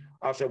 And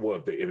I said,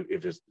 well,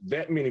 if it's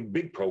that many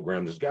big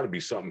programs, there's got to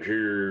be something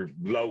here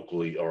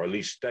locally or at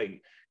least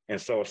state. And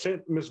so I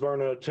sent Miss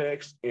Verna a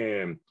text,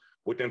 and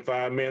within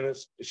 5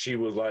 minutes, she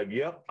was like,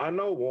 yep, I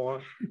know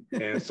one.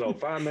 And so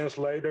 5 minutes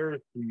later,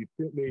 she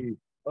sent me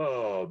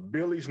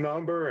Billy's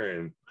number,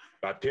 and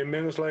about 10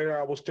 minutes later,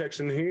 I was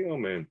texting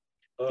him, and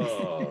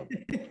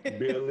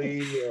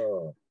Billy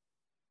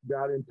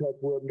got in touch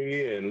with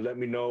me and let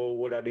me know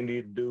what I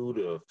needed to do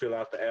to fill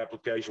out the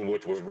application,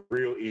 which was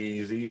real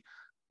easy.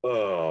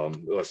 A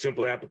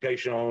simple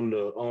application on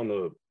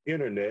the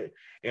internet.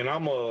 And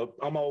I'm an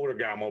older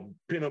guy. I'm a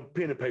pen and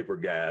paper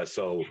guy.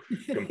 So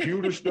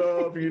computer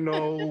stuff,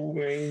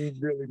 ain't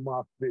really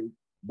my thing.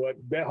 But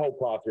that whole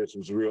process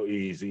was real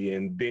easy.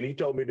 And then he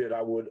told me that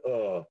I would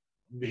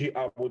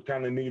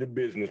kind of need a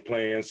business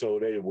plan so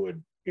they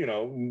would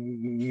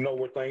know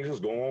where things was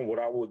going, what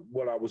I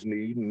was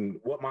needing,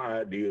 what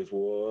my ideas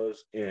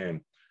was. And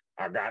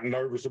I got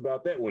nervous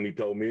about that when he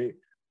told me.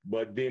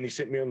 But then he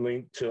sent me a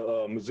link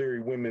to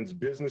Missouri Women's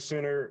Business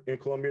Center in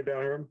Columbia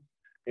down here.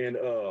 And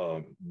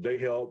they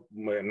help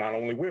not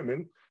only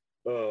women,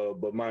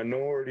 but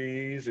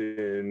minorities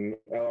and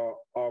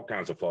all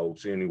kinds of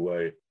folks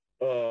anyway.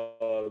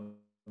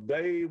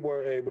 They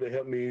were able to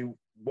help me,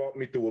 walk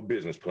me through a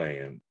business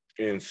plan.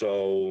 And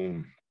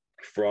so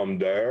from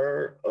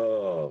there,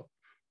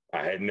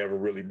 I had never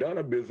really done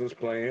a business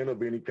plan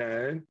of any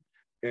kind.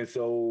 And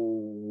so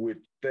with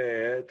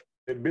that,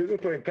 the business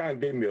plan kind of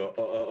gave me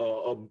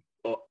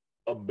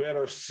a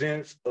better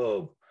sense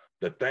of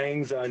the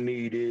things I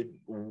needed,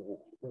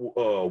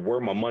 where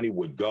my money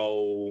would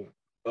go,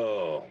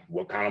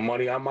 what kind of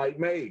money I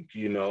might make,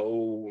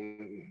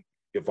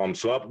 if I'm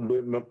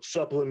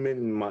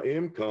supplementing my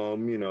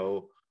income,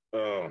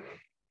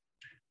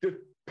 just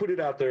put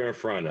it out there in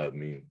front of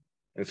me.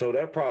 And so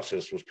that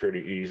process was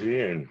pretty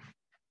easy. And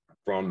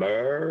from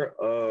there,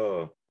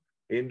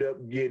 ended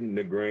up getting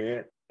the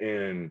grant.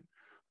 And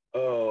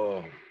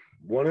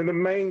one of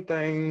the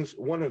things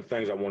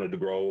I wanted to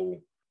grow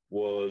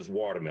was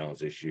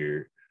watermelons last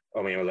year.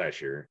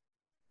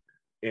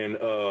 And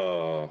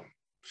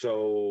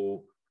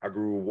so I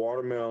grew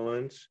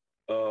watermelons,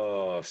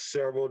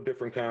 several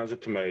different kinds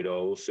of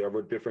tomatoes,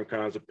 several different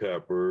kinds of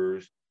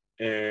peppers.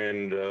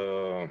 And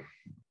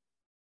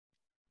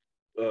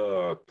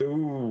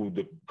through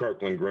the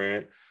Kirklin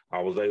grant,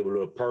 I was able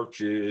to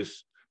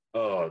purchase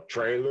a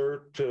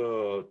trailer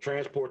to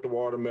transport the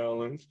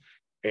watermelons.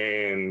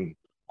 And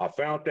I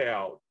found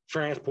out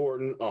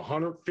transporting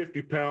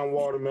 150-pound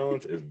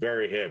watermelons is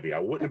very heavy. I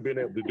wouldn't have been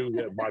able to do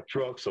that by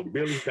truck. So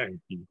Billy, thank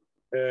you.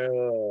 I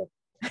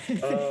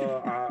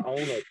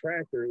own a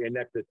tractor, and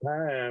at the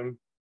time,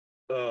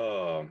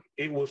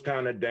 it was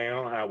kind of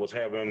down. I was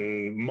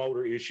having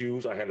motor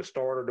issues. I had a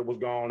starter that was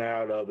gone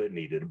out of it,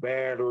 needed a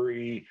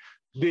battery,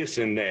 this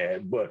and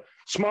that. But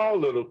small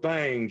little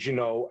things,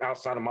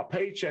 outside of my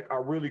paycheck, I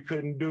really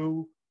couldn't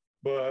do.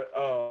 But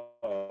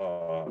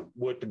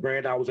with the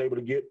grant, I was able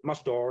to get my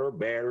starter,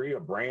 battery, a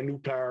brand new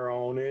tire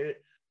on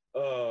it.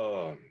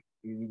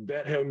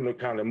 That helped me to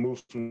kind of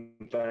move some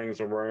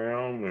things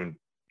around. And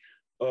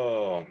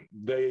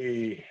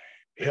they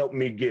helped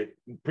me get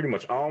pretty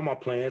much all my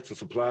plants and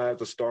supplies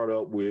to start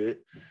up with,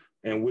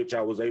 in which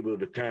I was able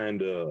to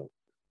kind of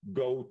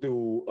go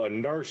through a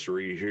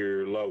nursery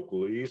here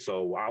locally.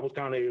 So I was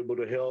kind of able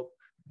to help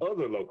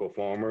other local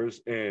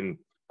farmers, and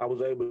I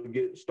was able to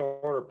get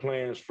starter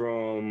plants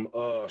from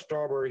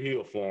Strawberry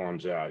Hill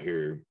Farms out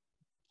here,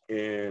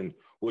 and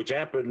which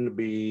happened to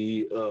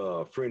be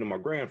a friend of my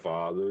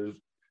grandfather's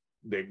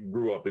that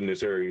grew up in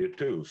this area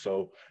too.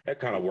 So that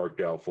kind of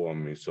worked out for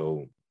me.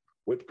 So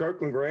with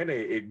Kirklin Grant,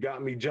 it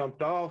got me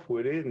jumped off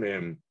with it. And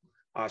then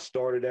I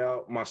started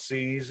out my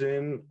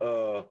season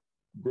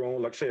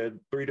growing, like I said,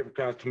 3 different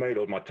kinds of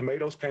tomatoes. My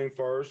tomatoes came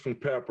first and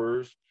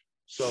peppers.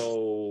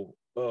 So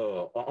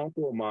an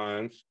uncle of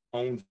mine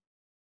owns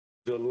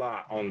a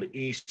lot on the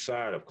east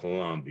side of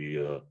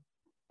Columbia,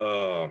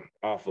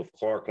 off of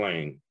Clark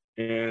Lane,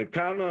 and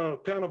kind of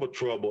a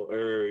trouble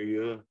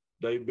area.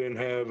 They've been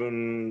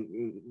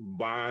having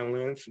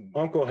violence.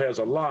 Uncle has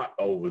a lot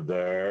over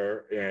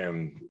there,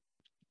 and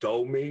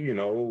told me,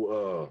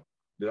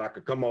 that I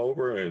could come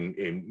over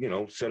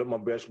and set up my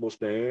vegetable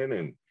stand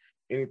and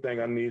anything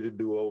I needed to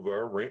do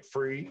over rent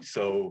free.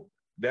 So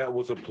that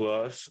was a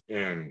plus.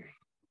 And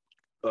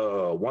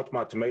once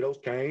my tomatoes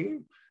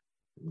came,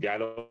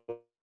 got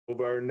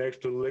over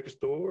next to the liquor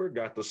store,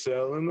 got to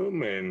selling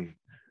them, and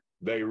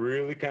they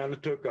really kind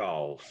of took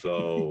off.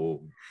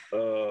 So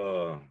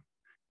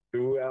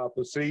throughout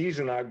the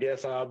season, I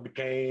guess I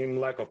became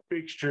like a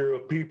fixture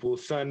of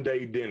people's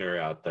Sunday dinner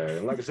out there.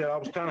 And like I said, I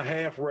was kind of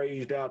half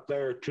raised out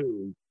there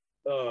too,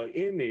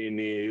 in the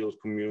Indian Hills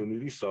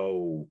community.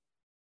 So,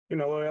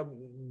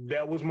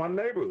 that was my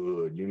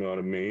neighborhood, you know what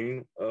I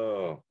mean?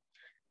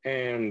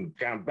 And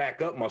kind of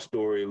back up my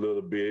story a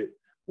little bit.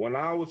 When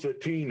I was a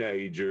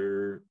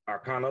teenager, I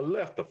kind of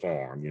left the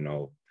farm,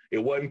 It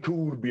wasn't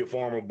cool to be a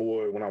farmer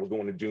boy when I was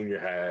going to junior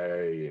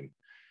high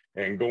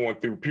and going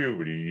through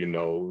puberty,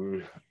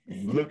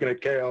 looking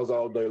at cows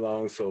all day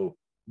long. So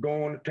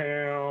going to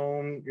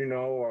town,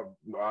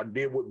 I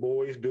did what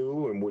boys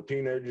do and what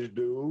teenagers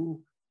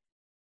do,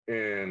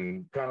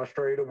 and kind of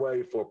strayed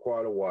away for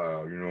quite a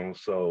while,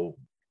 So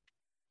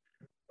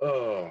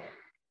when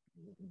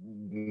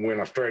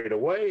I strayed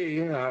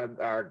away,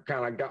 I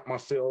kind of got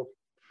myself,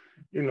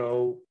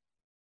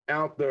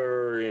 out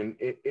there in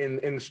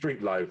the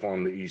street life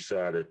on the east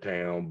side of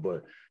town.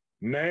 But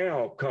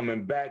now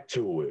coming back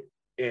to it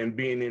and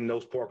being in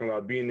those parking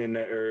lots, being in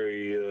that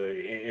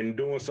area and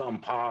doing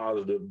something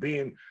positive,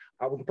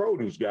 I was a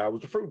produce guy, I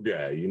was a fruit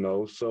guy,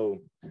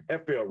 so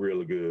that felt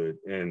really good.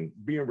 And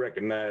being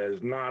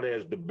recognized not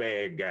as the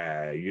bad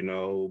guy,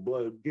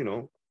 but,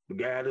 the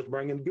guy that's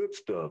bringing good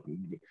stuff.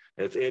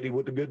 That's Eddie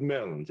with the good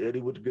melons, so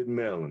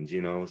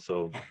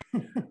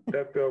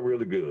that felt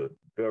really good.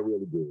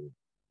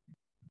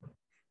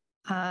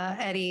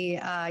 Eddie,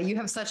 you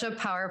have such a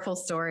powerful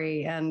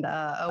story and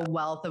a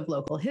wealth of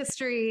local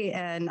history.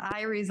 And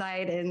I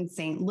reside in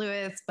St.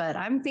 Louis, but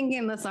I'm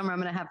thinking this summer I'm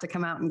going to have to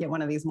come out and get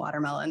one of these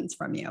watermelons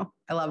from you.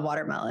 I love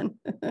watermelon.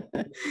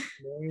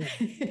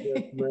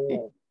 Yes,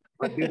 ma'am.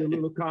 I did a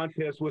little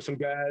contest with some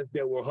guys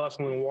that were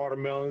hustling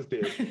watermelons.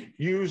 That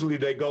usually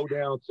they go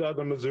down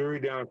southern Missouri,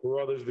 down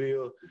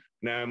Caruthersville.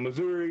 Now in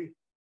Missouri,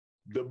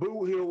 the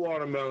Boot Hill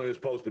watermelon is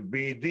supposed to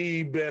be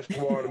the best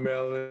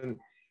watermelon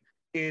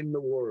in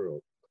the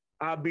world.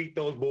 I beat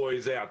those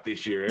boys out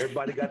this year.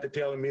 Everybody got to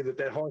telling me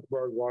that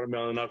Hartsburg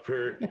watermelon up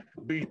here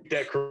beat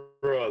that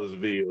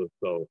Caruthersville.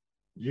 So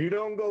you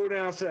don't go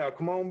down south.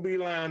 Come on,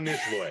 beeline this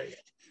way.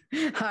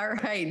 All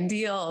right,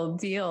 deal.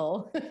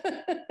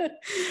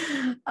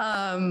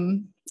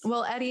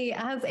 Well, Eddie,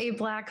 as a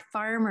Black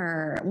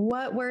farmer,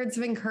 what words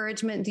of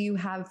encouragement do you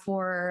have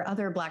for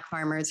other Black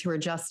farmers who are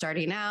just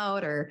starting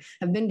out or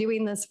have been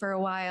doing this for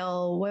a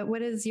while?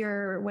 What is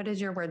your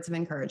words of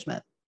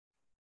encouragement?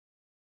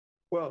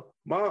 Well,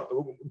 my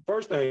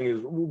first thing is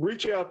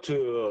reach out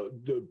to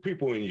the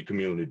people in your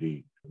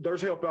community.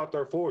 There's help out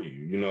there for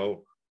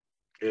you,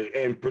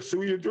 and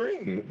pursue your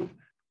dream.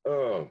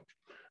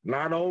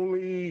 Not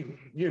only,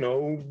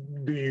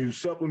 do you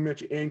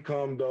supplement your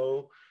income,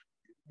 though,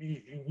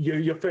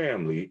 your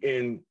family.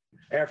 In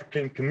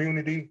African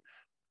community,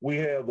 we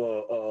have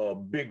a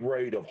big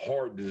rate of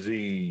heart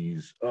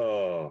disease.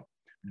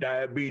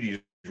 Diabetes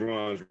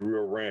runs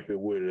real rampant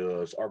with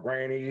us. Our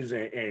grannies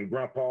and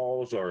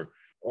grandpas are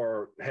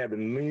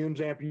having limbs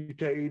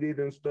amputated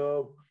and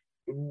stuff.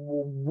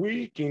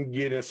 We can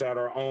get inside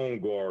our own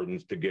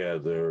gardens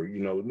together,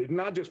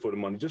 not just for the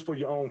money, just for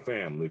your own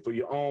family, for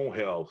your own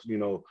health.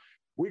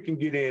 We can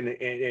get in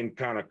and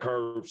kind of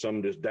curb some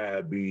of this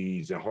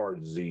diabetes and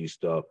heart disease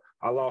stuff.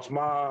 I lost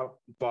my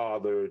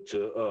father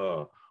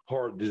to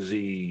heart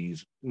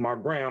disease. My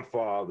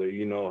grandfather,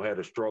 had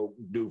a stroke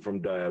due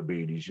from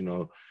diabetes,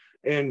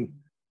 and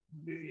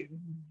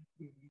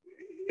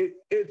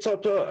it's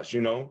up to us,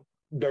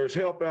 There's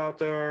help out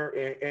there,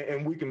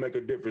 and we can make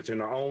a difference in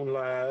our own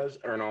lives,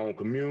 in our own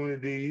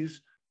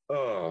communities.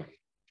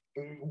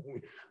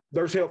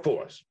 There's help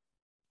for us.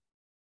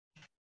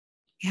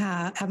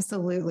 Yeah,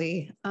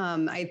 absolutely.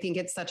 I think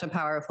it's such a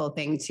powerful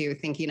thing too,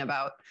 thinking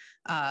about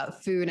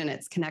food and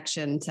its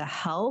connection to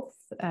health.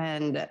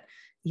 And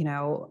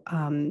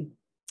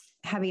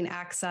having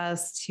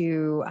access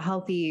to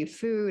healthy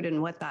food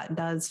and what that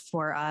does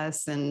for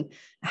us and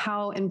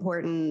how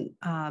important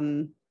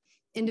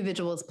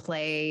individuals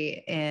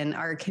play in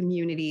our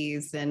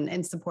communities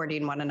and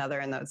supporting one another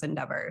in those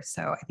endeavors.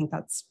 So I think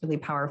that's really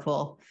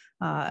powerful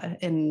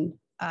and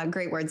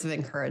great words of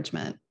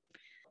encouragement.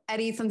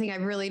 Eddie, something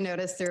I've really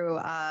noticed through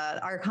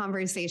our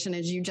conversation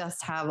is you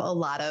just have a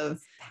lot of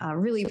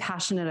really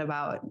passionate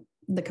about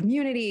the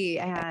community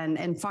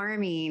and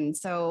farming.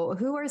 So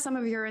who are some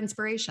of your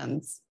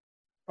inspirations?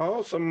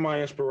 Oh, some of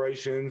my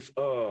inspirations,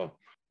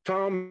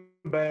 Tom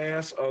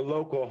Bass, a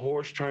local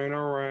horse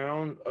trainer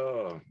around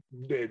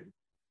that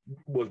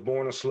was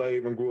born a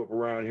slave and grew up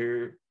around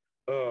here.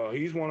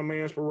 He's one of my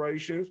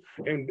inspirations.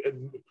 And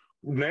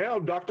now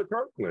Dr.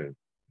 Kirklin.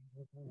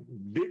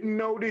 Didn't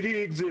know that he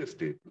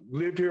existed.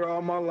 Lived here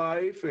all my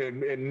life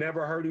and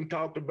never heard him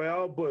talked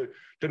about, but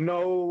to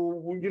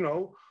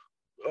know,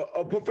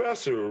 a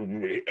professor,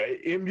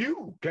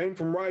 MU, came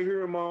from right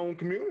here in my own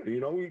community.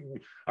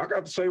 I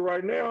got to say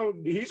right now,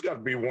 he's got to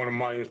be one of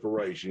my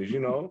inspirations,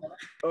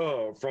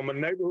 from a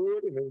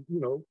neighborhood and,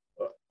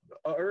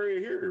 an area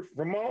here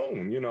from my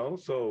own,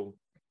 So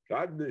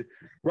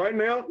right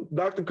now,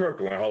 Dr.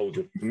 Kirklin holds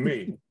it for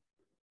me.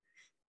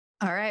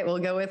 All right, we'll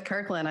go with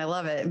Kirklin. I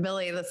love it.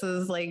 Billy, this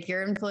is like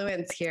your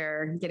influence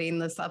here, getting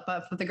this up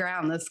off the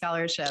ground, this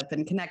scholarship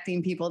and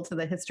connecting people to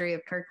the history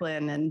of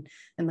Kirklin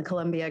and the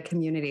Columbia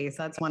community.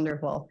 So that's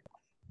wonderful.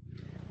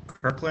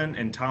 Kirklin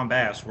and Tom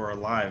Bass were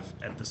alive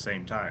at the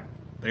same time.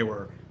 They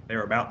were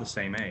about the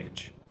same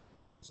age.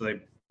 So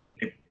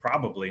they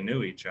probably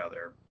knew each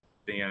other,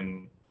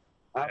 being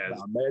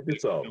as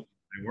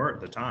they were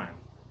at the time.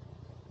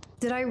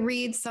 Did I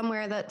read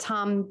somewhere that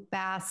Tom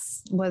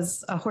Bass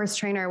was a horse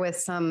trainer with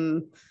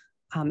some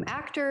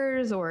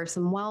actors or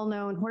some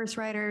well-known horse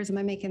riders? Am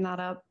I making that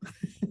up?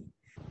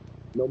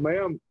 No,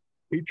 ma'am.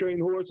 He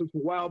trained horses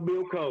for Wild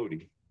Bill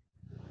Cody.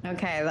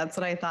 Okay, that's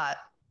what I thought.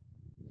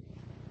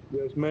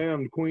 Yes,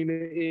 ma'am. Queen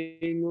of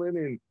England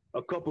and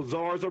a couple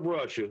czars of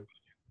Russia.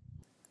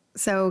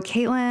 So,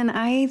 Caitlin,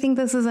 I think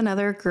this is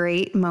another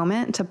great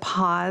moment to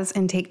pause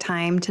and take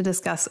time to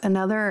discuss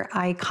another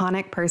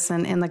iconic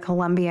person in the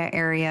Columbia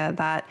area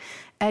that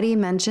Eddie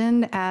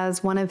mentioned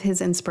as one of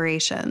his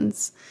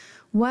inspirations.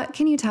 What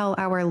can you tell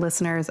our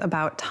listeners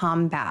about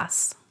Tom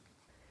Bass?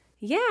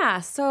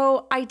 Yeah,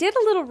 so I did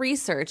a little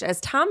research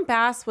as Tom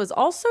Bass was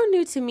also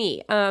new to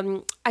me.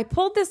 I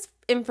pulled this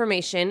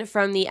information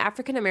from the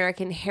African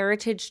American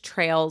Heritage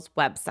Trails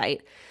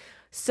website.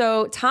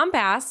 So Tom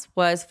Bass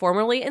was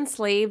formerly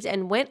enslaved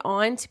and went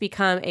on to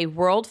become a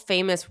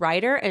world-famous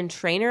rider and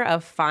trainer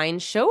of fine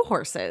show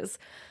horses.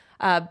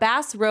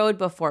 Bass rode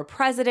before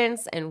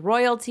presidents and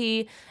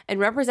royalty and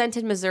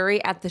represented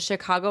Missouri at the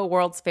Chicago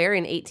World's Fair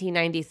in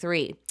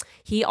 1893.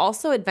 He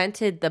also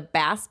invented the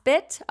Bass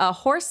bit, a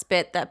horse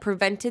bit that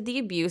prevented the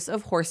abuse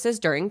of horses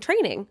during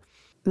training.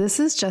 This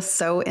is just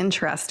so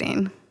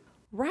interesting.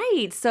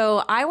 Right.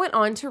 So I went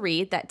on to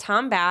read that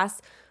Tom Bass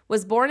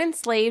was born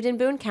enslaved in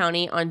Boone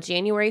County on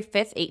January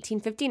 5th,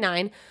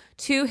 1859,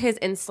 to his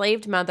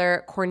enslaved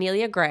mother,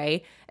 Cornelia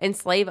Gray, and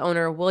slave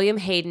owner William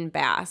Hayden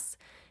Bass.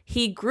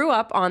 He grew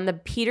up on the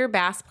Peter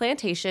Bass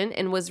plantation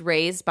and was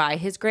raised by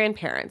his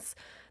grandparents.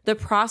 The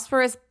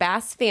prosperous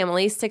Bass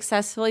family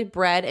successfully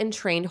bred and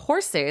trained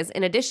horses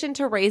in addition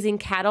to raising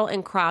cattle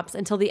and crops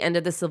until the end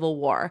of the Civil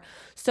War.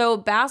 So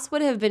Bass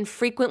would have been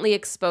frequently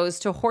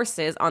exposed to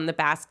horses on the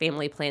Bass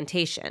family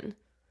plantation.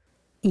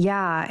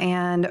 Yeah,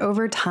 and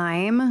over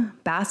time,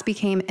 Bass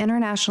became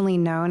internationally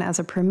known as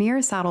a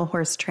premier saddle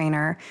horse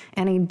trainer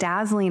and a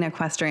dazzling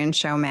equestrian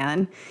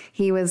showman.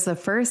 He was the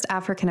first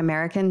African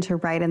American to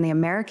ride in the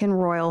American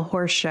Royal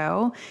Horse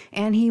Show,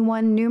 and he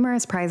won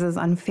numerous prizes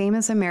on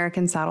famous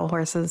American saddle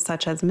horses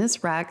such as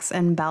Miss Rex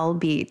and Belle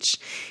Beach.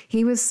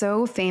 He was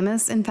so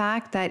famous, in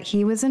fact, that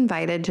he was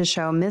invited to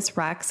show Miss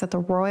Rex at the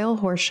Royal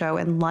Horse Show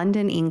in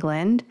London,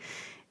 England.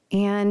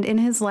 And in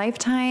his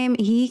lifetime,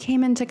 he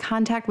came into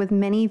contact with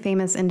many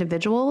famous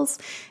individuals,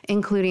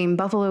 including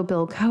Buffalo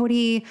Bill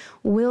Cody,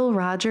 Will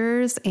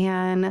Rogers,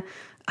 and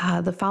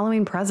the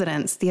following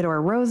presidents: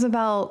 Theodore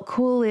Roosevelt,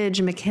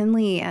 Coolidge,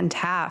 McKinley, and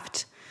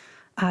Taft.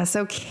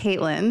 So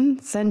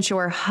Caitlin, since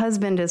your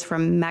husband is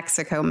from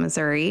Mexico,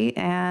 Missouri,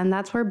 and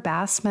that's where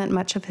Bass spent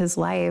much of his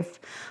life,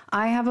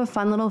 I have a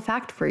fun little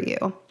fact for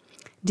you.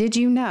 Did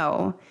you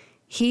know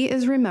he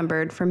is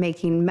remembered for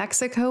making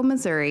Mexico,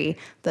 Missouri,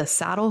 the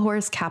saddle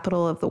horse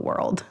capital of the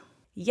world?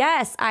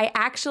 Yes, I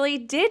actually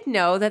did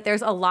know that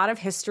there's a lot of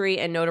history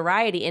and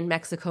notoriety in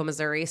Mexico,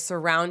 Missouri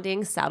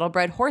surrounding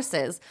saddlebred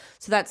horses.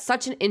 So that's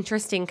such an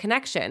interesting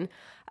connection.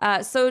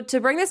 So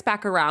to bring this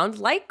back around,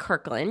 like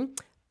Kirklin,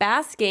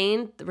 Bass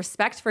gained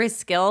respect for his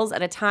skills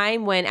at a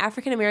time when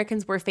African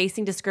Americans were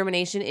facing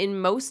discrimination in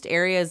most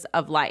areas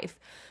of life.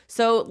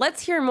 So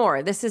let's hear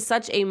more. This is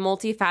such a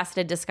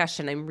multifaceted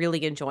discussion. I'm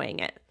really enjoying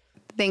it.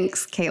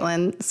 Thanks,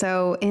 Caitlin.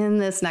 So in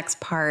this next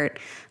part,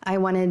 I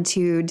wanted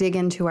to dig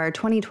into our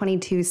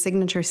 2022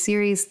 Signature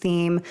Series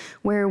theme,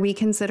 where we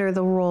consider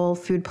the role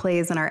food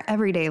plays in our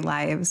everyday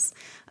lives.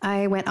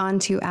 I went on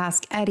to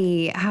ask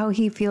Eddie how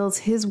he feels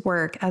his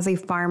work as a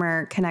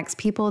farmer connects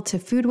people to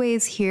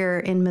foodways here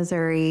in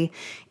Missouri,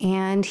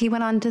 and he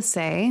went on to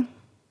say,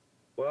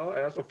 Well,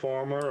 as a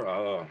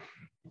farmer,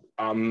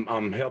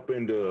 I'm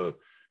helping to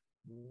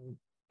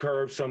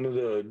curb some of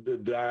the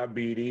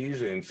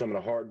diabetes and some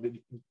of the heart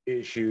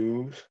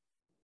issues,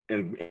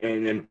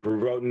 and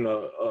promoting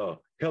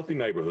healthy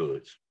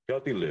neighborhoods,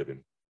 healthy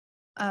living.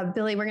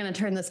 Billy, we're going to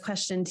turn this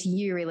question to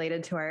you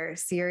related to our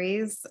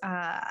series.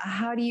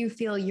 How do you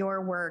feel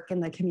your work in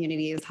the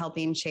community is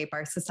helping shape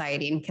our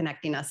society and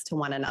connecting us to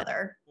one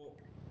another?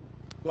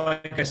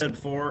 Like I said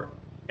before,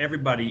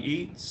 everybody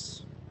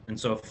eats. And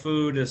so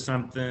food is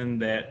something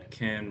that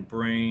can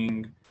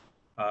bring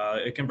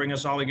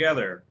us all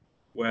together,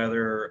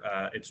 whether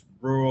it's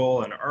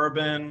rural and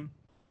urban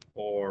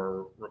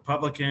or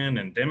Republican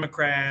and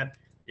Democrat.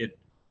 It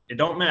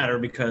don't matter,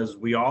 because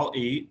we all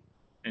eat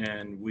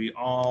and we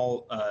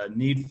all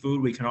need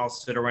food. We can all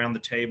sit around the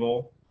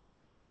table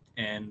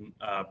and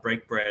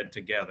break bread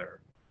together.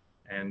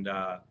 And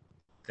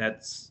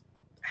that's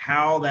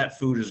how that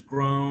food is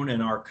grown,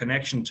 and our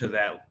connection to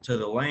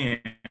the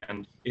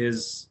land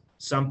is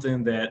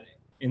something that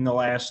in the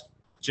last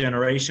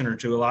generation or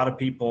two, a lot of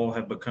people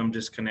have become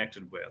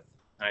disconnected with.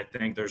 I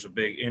think there's a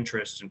big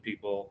interest in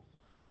people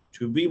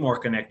to be more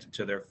connected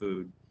to their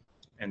food.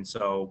 And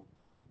so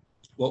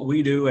what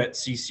we do at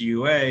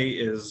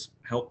CCUA is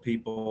help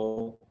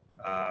people,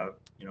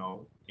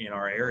 in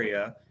our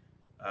area,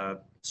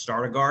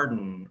 start a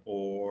garden,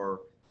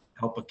 or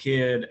help a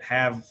kid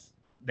have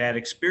that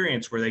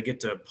experience where they get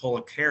to pull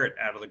a carrot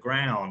out of the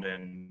ground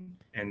and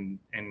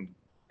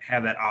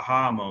have that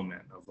aha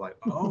moment of like,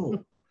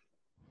 oh,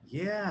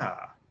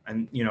 yeah.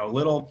 And,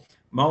 little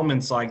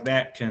moments like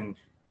that can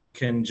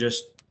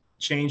just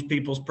change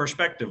people's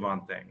perspective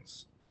on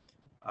things.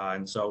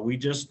 And so we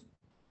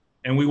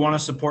want to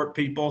support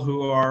people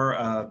who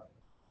are,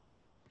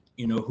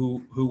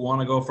 who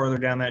want to go further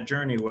down that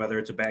journey, whether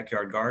it's a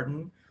backyard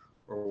garden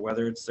or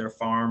whether it's their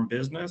farm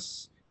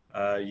business.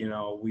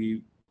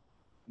 We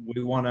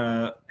want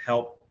to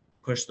help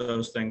push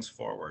those things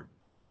forward.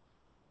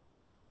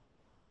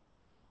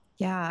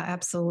 Yeah,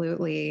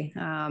 absolutely.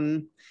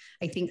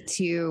 I think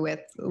too,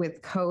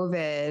 with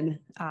COVID,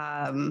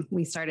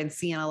 we started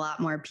seeing a lot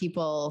more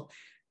people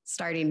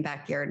starting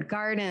backyard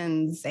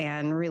gardens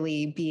and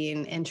really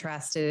being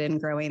interested in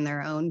growing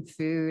their own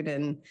food.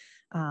 And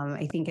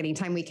I think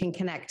anytime we can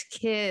connect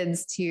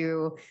kids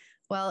to,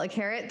 well, a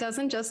carrot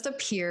doesn't just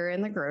appear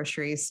in the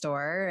grocery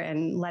store,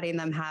 and letting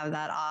them have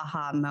that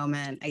aha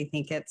moment, I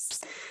think it's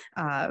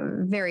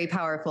very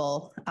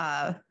powerful.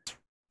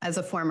 As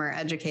a former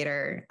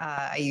educator,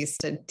 I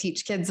used to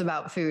teach kids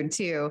about food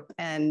too.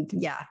 And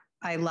yeah,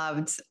 I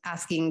loved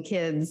asking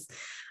kids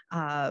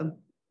where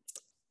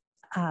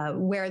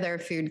their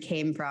food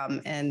came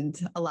from. And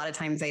a lot of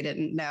times they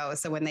didn't know.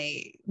 So when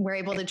they were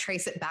able to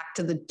trace it back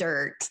to the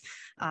dirt,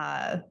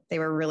 they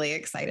were really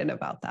excited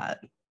about that.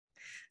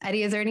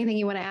 Eddie, is there anything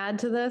you want to add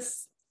to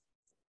this?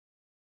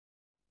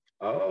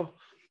 Oh,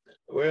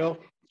 well,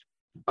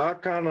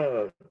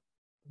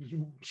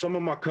 some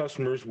of my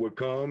customers would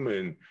come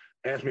and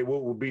ask me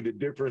what would be the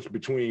difference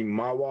between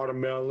my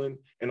watermelon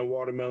and a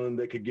watermelon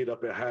they could get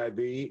up at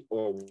Hy-Vee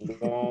or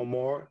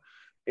Walmart.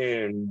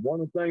 And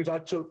one of the things I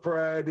took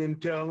pride in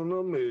telling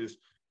them is,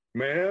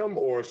 ma'am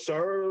or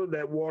sir,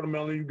 that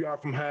watermelon you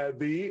got from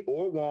Hy-Vee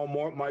or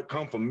Walmart might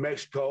come from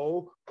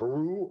Mexico,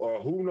 Peru,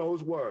 or who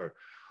knows where.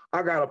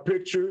 I got a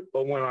picture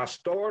of when I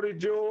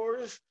started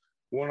yours,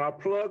 when I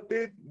plucked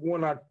it,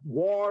 when I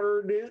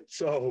watered it.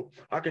 So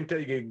I can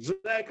tell you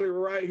exactly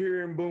right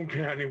here in Boone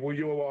County where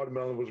your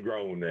watermelon was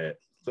grown at.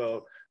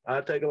 So I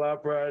take a lot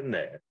of pride in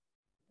that.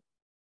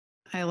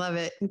 I love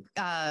it.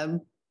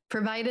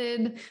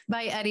 Provided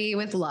by Eddie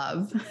with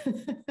love.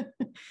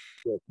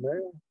 Yes,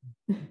 ma'am.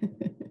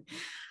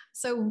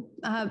 So,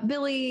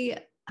 Billy,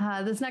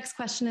 this next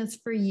question is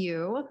for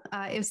you.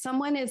 If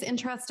someone is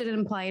interested in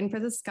applying for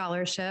the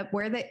scholarship,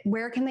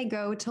 where can they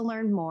go to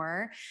learn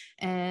more,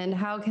 and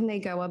how can they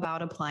go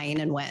about applying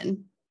and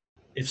when?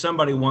 If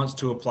somebody wants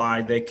to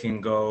apply, they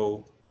can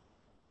go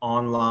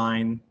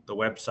online. The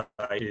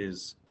website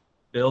is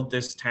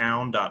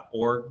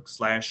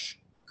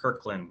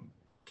buildthistown.org/Kirklin,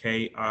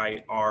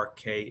 KIRKLIN.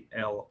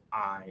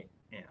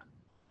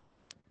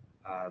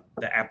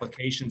 The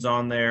application's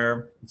on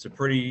there. It's a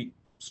pretty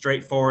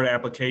straightforward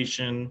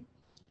application,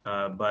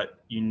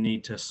 but you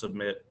need to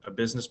submit a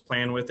business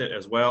plan with it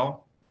as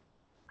well.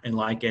 And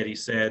like Eddie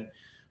said,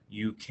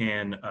 you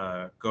can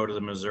go to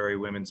the Missouri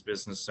Women's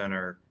Business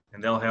Center,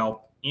 and they'll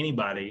help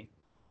anybody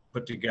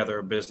put together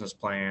a business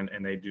plan,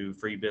 and they do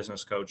free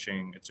business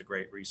coaching. It's a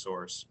great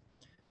resource.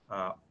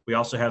 We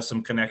also have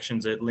some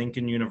connections at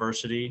Lincoln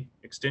University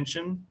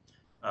Extension,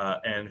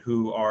 and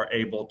who are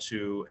able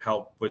to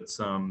help with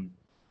some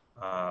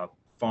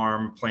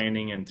farm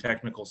planning and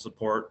technical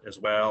support as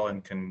well,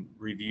 and can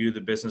review the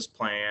business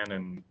plan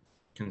and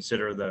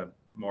consider the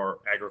more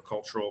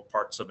agricultural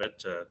parts of it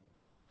to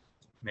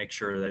make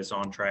sure that it's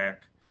on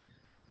track.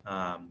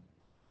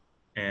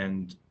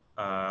 And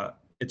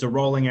it's a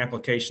rolling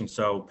application,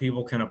 so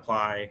people can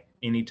apply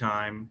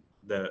anytime.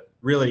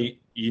 Really,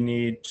 you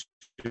need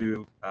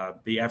to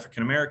be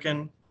African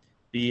American,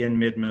 be in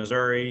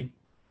mid-Missouri,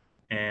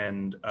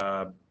 and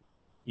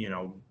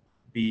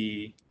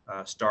be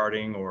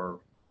starting or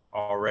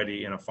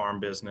already in a farm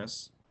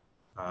business.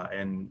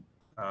 And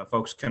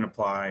folks can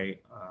apply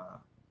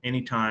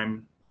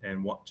anytime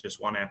and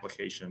just one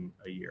application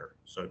a year.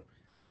 So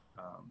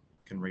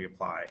can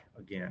reapply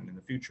again in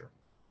the future.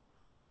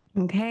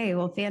 Okay,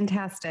 well,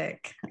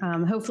 fantastic.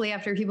 Hopefully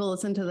after people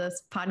listen to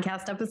this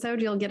podcast episode,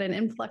 you'll get an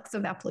influx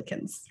of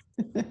applicants.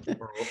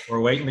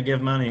 We're waiting to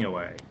give money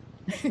away.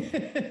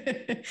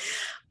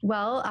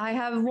 Well, I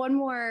have one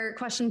more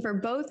question for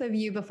both of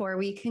you before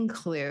we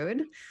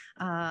conclude.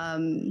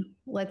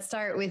 Let's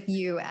start with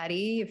you,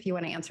 Eddie, if you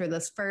want to answer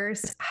this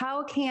first.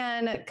 How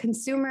can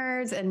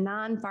consumers and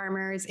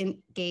non-farmers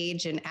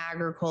engage in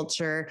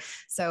agriculture?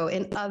 So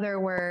in other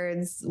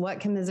words, what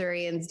can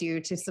Missourians do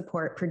to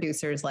support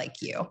producers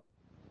like you?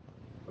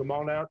 Come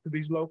on out to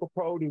these local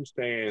produce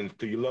stands,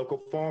 to your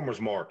local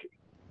farmers market.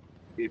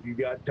 If you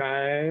got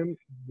time,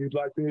 you'd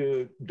like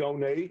to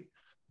donate,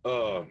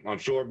 I'm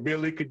sure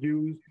Billy could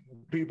use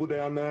people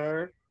down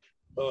there.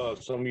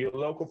 Some of your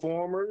local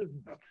farmers,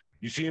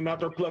 you see them out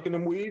there plucking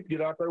them weeds,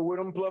 get out there with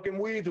them, plucking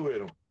weeds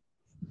with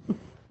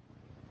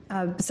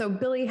them. So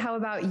Billy, how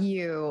about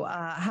you?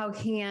 How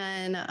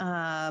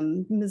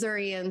can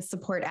Missourians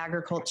support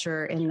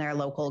agriculture in their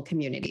local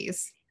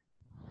communities?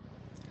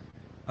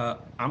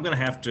 I'm going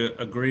to have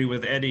to agree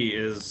with Eddie,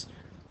 is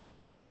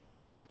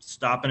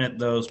stopping at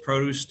those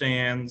produce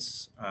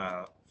stands,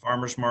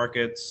 farmers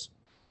markets,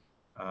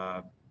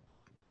 and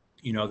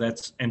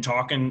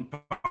talking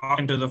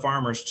to the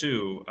farmers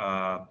too,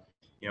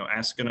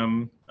 asking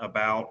them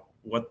about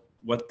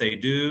what they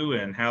do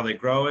and how they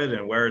grow it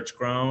and where it's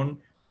grown.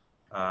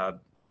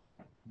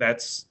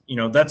 That's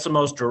the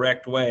most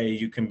direct way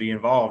you can be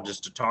involved,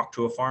 is to talk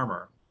to a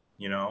farmer,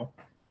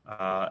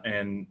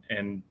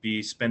 and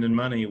be spending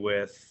money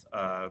with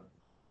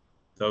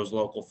those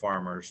local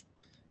farmers,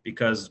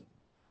 because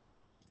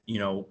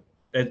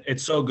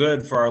it's so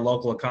good for our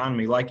local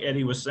economy. Like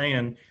Eddie was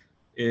saying,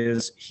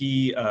 is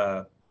he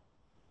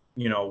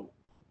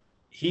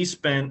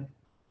spent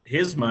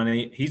his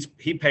money,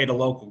 he paid a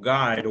local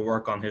guy to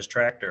work on his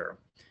tractor,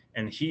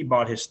 and he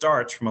bought his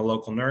starts from a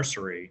local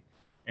nursery.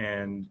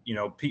 And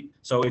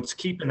so it's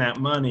keeping that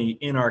money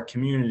in our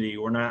community.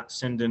 We're not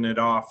sending it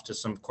off to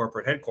some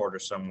corporate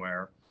headquarters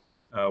somewhere.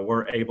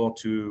 We're able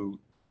to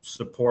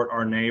support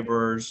our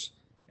neighbors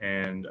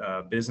and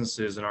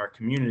businesses in our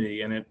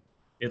community, and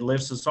it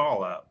lifts us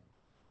all up.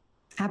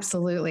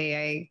 Absolutely.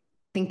 I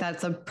think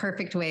that's a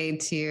perfect way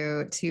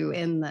to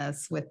end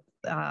this, with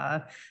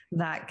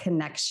that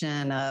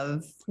connection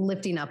of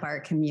lifting up our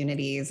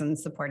communities and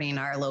supporting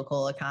our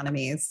local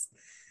economies.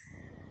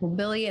 Well,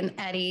 Billy and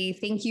Eddie,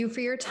 thank you for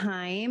your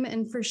time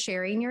and for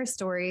sharing your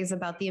stories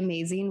about the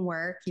amazing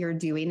work you're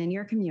doing in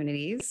your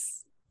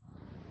communities.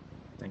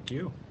 Thank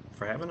you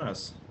for having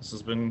us. This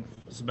has been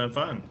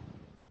fun.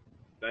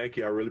 Thank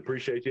you. I really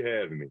appreciate you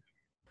having me.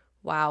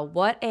 Wow,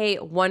 what a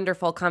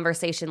wonderful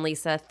conversation,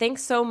 Lisa.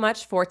 Thanks so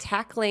much for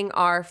tackling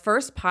our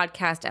first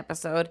podcast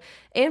episode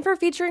and for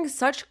featuring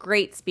such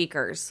great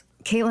speakers.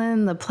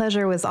 Caitlin, the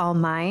pleasure was all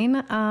mine.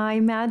 I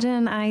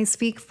imagine I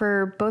speak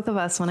for both of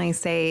us when I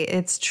say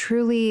it's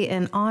truly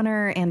an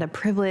honor and a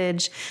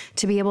privilege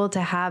to be able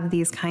to have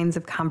these kinds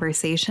of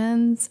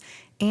conversations,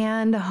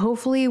 and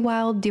hopefully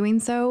while doing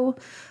so,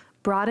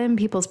 broaden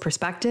people's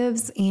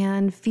perspectives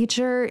and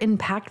feature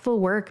impactful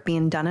work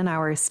being done in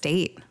our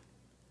state.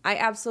 I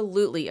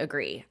absolutely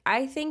agree.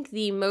 I think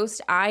the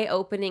most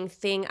eye-opening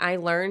thing I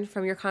learned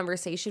from your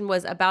conversation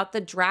was about the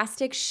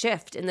drastic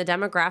shift in the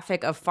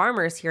demographic of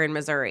farmers here in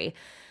Missouri.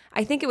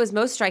 I think it was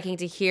most striking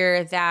to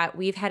hear that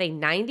we've had a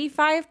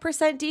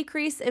 95%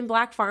 decrease in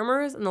Black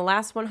farmers in the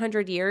last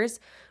 100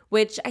 years,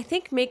 which I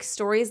think makes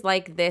stories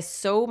like this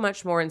so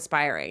much more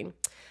inspiring.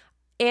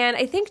 And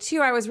I think,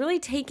 too, I was really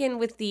taken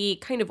with the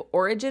kind of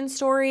origin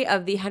story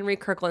of the Henry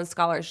Kirklin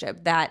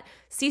Scholarship, that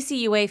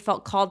CCUA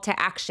felt called to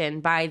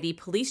action by the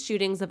police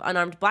shootings of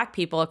unarmed Black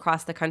people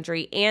across the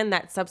country and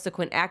that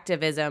subsequent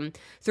activism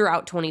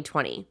throughout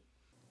 2020.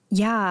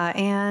 Yeah,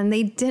 and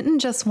they didn't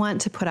just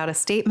want to put out a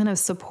statement of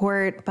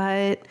support,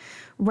 but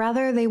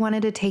rather they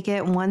wanted to take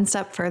it one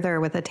step further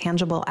with a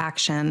tangible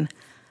action.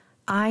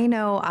 I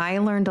know I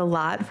learned a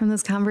lot from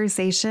this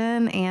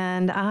conversation,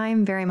 and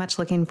I'm very much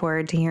looking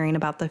forward to hearing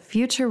about the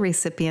future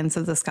recipients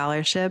of the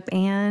scholarship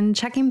and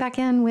checking back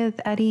in with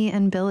Eddie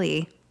and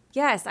Billy.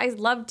 Yes, I'd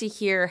love to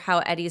hear how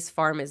Eddie's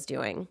farm is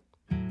doing.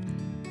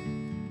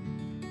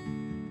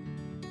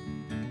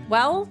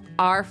 Well,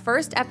 our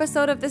first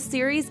episode of this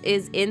series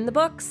is in the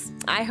books.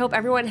 I hope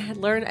everyone had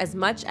learned as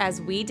much as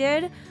we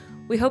did.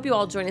 We hope you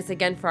all join us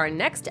again for our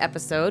next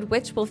episode,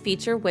 which will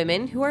feature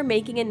women who are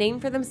making a name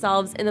for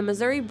themselves in the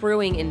Missouri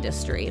brewing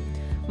industry.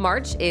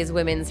 March is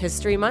Women's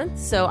History Month,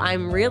 so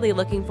I'm really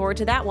looking forward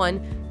to that one.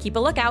 Keep a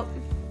lookout.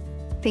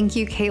 Thank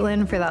you,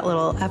 Caitlin, for that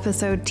little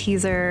episode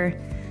teaser.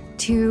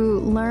 To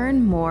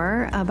learn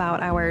more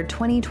about our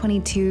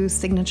 2022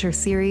 signature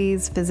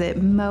series, visit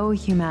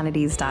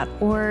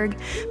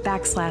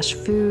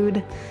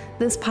mohumanities.org/food.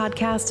 This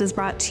podcast is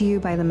brought to you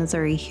by the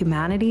Missouri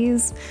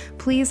Humanities.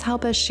 Please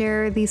help us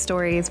share these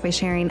stories by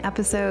sharing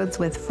episodes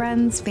with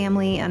friends,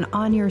 family, and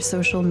on your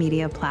social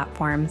media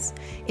platforms.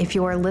 If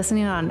you're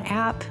listening on an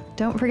app,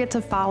 don't forget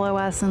to follow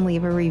us and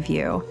leave a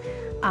review.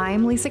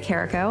 I'm Lisa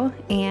Carrico,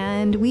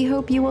 and we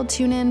hope you will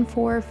tune in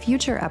for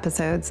future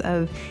episodes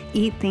of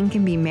Eat, Think,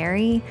 and Be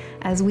Merry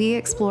as we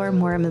explore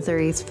more of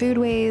Missouri's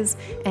foodways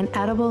and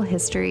edible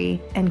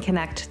history and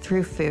connect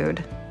through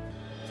food.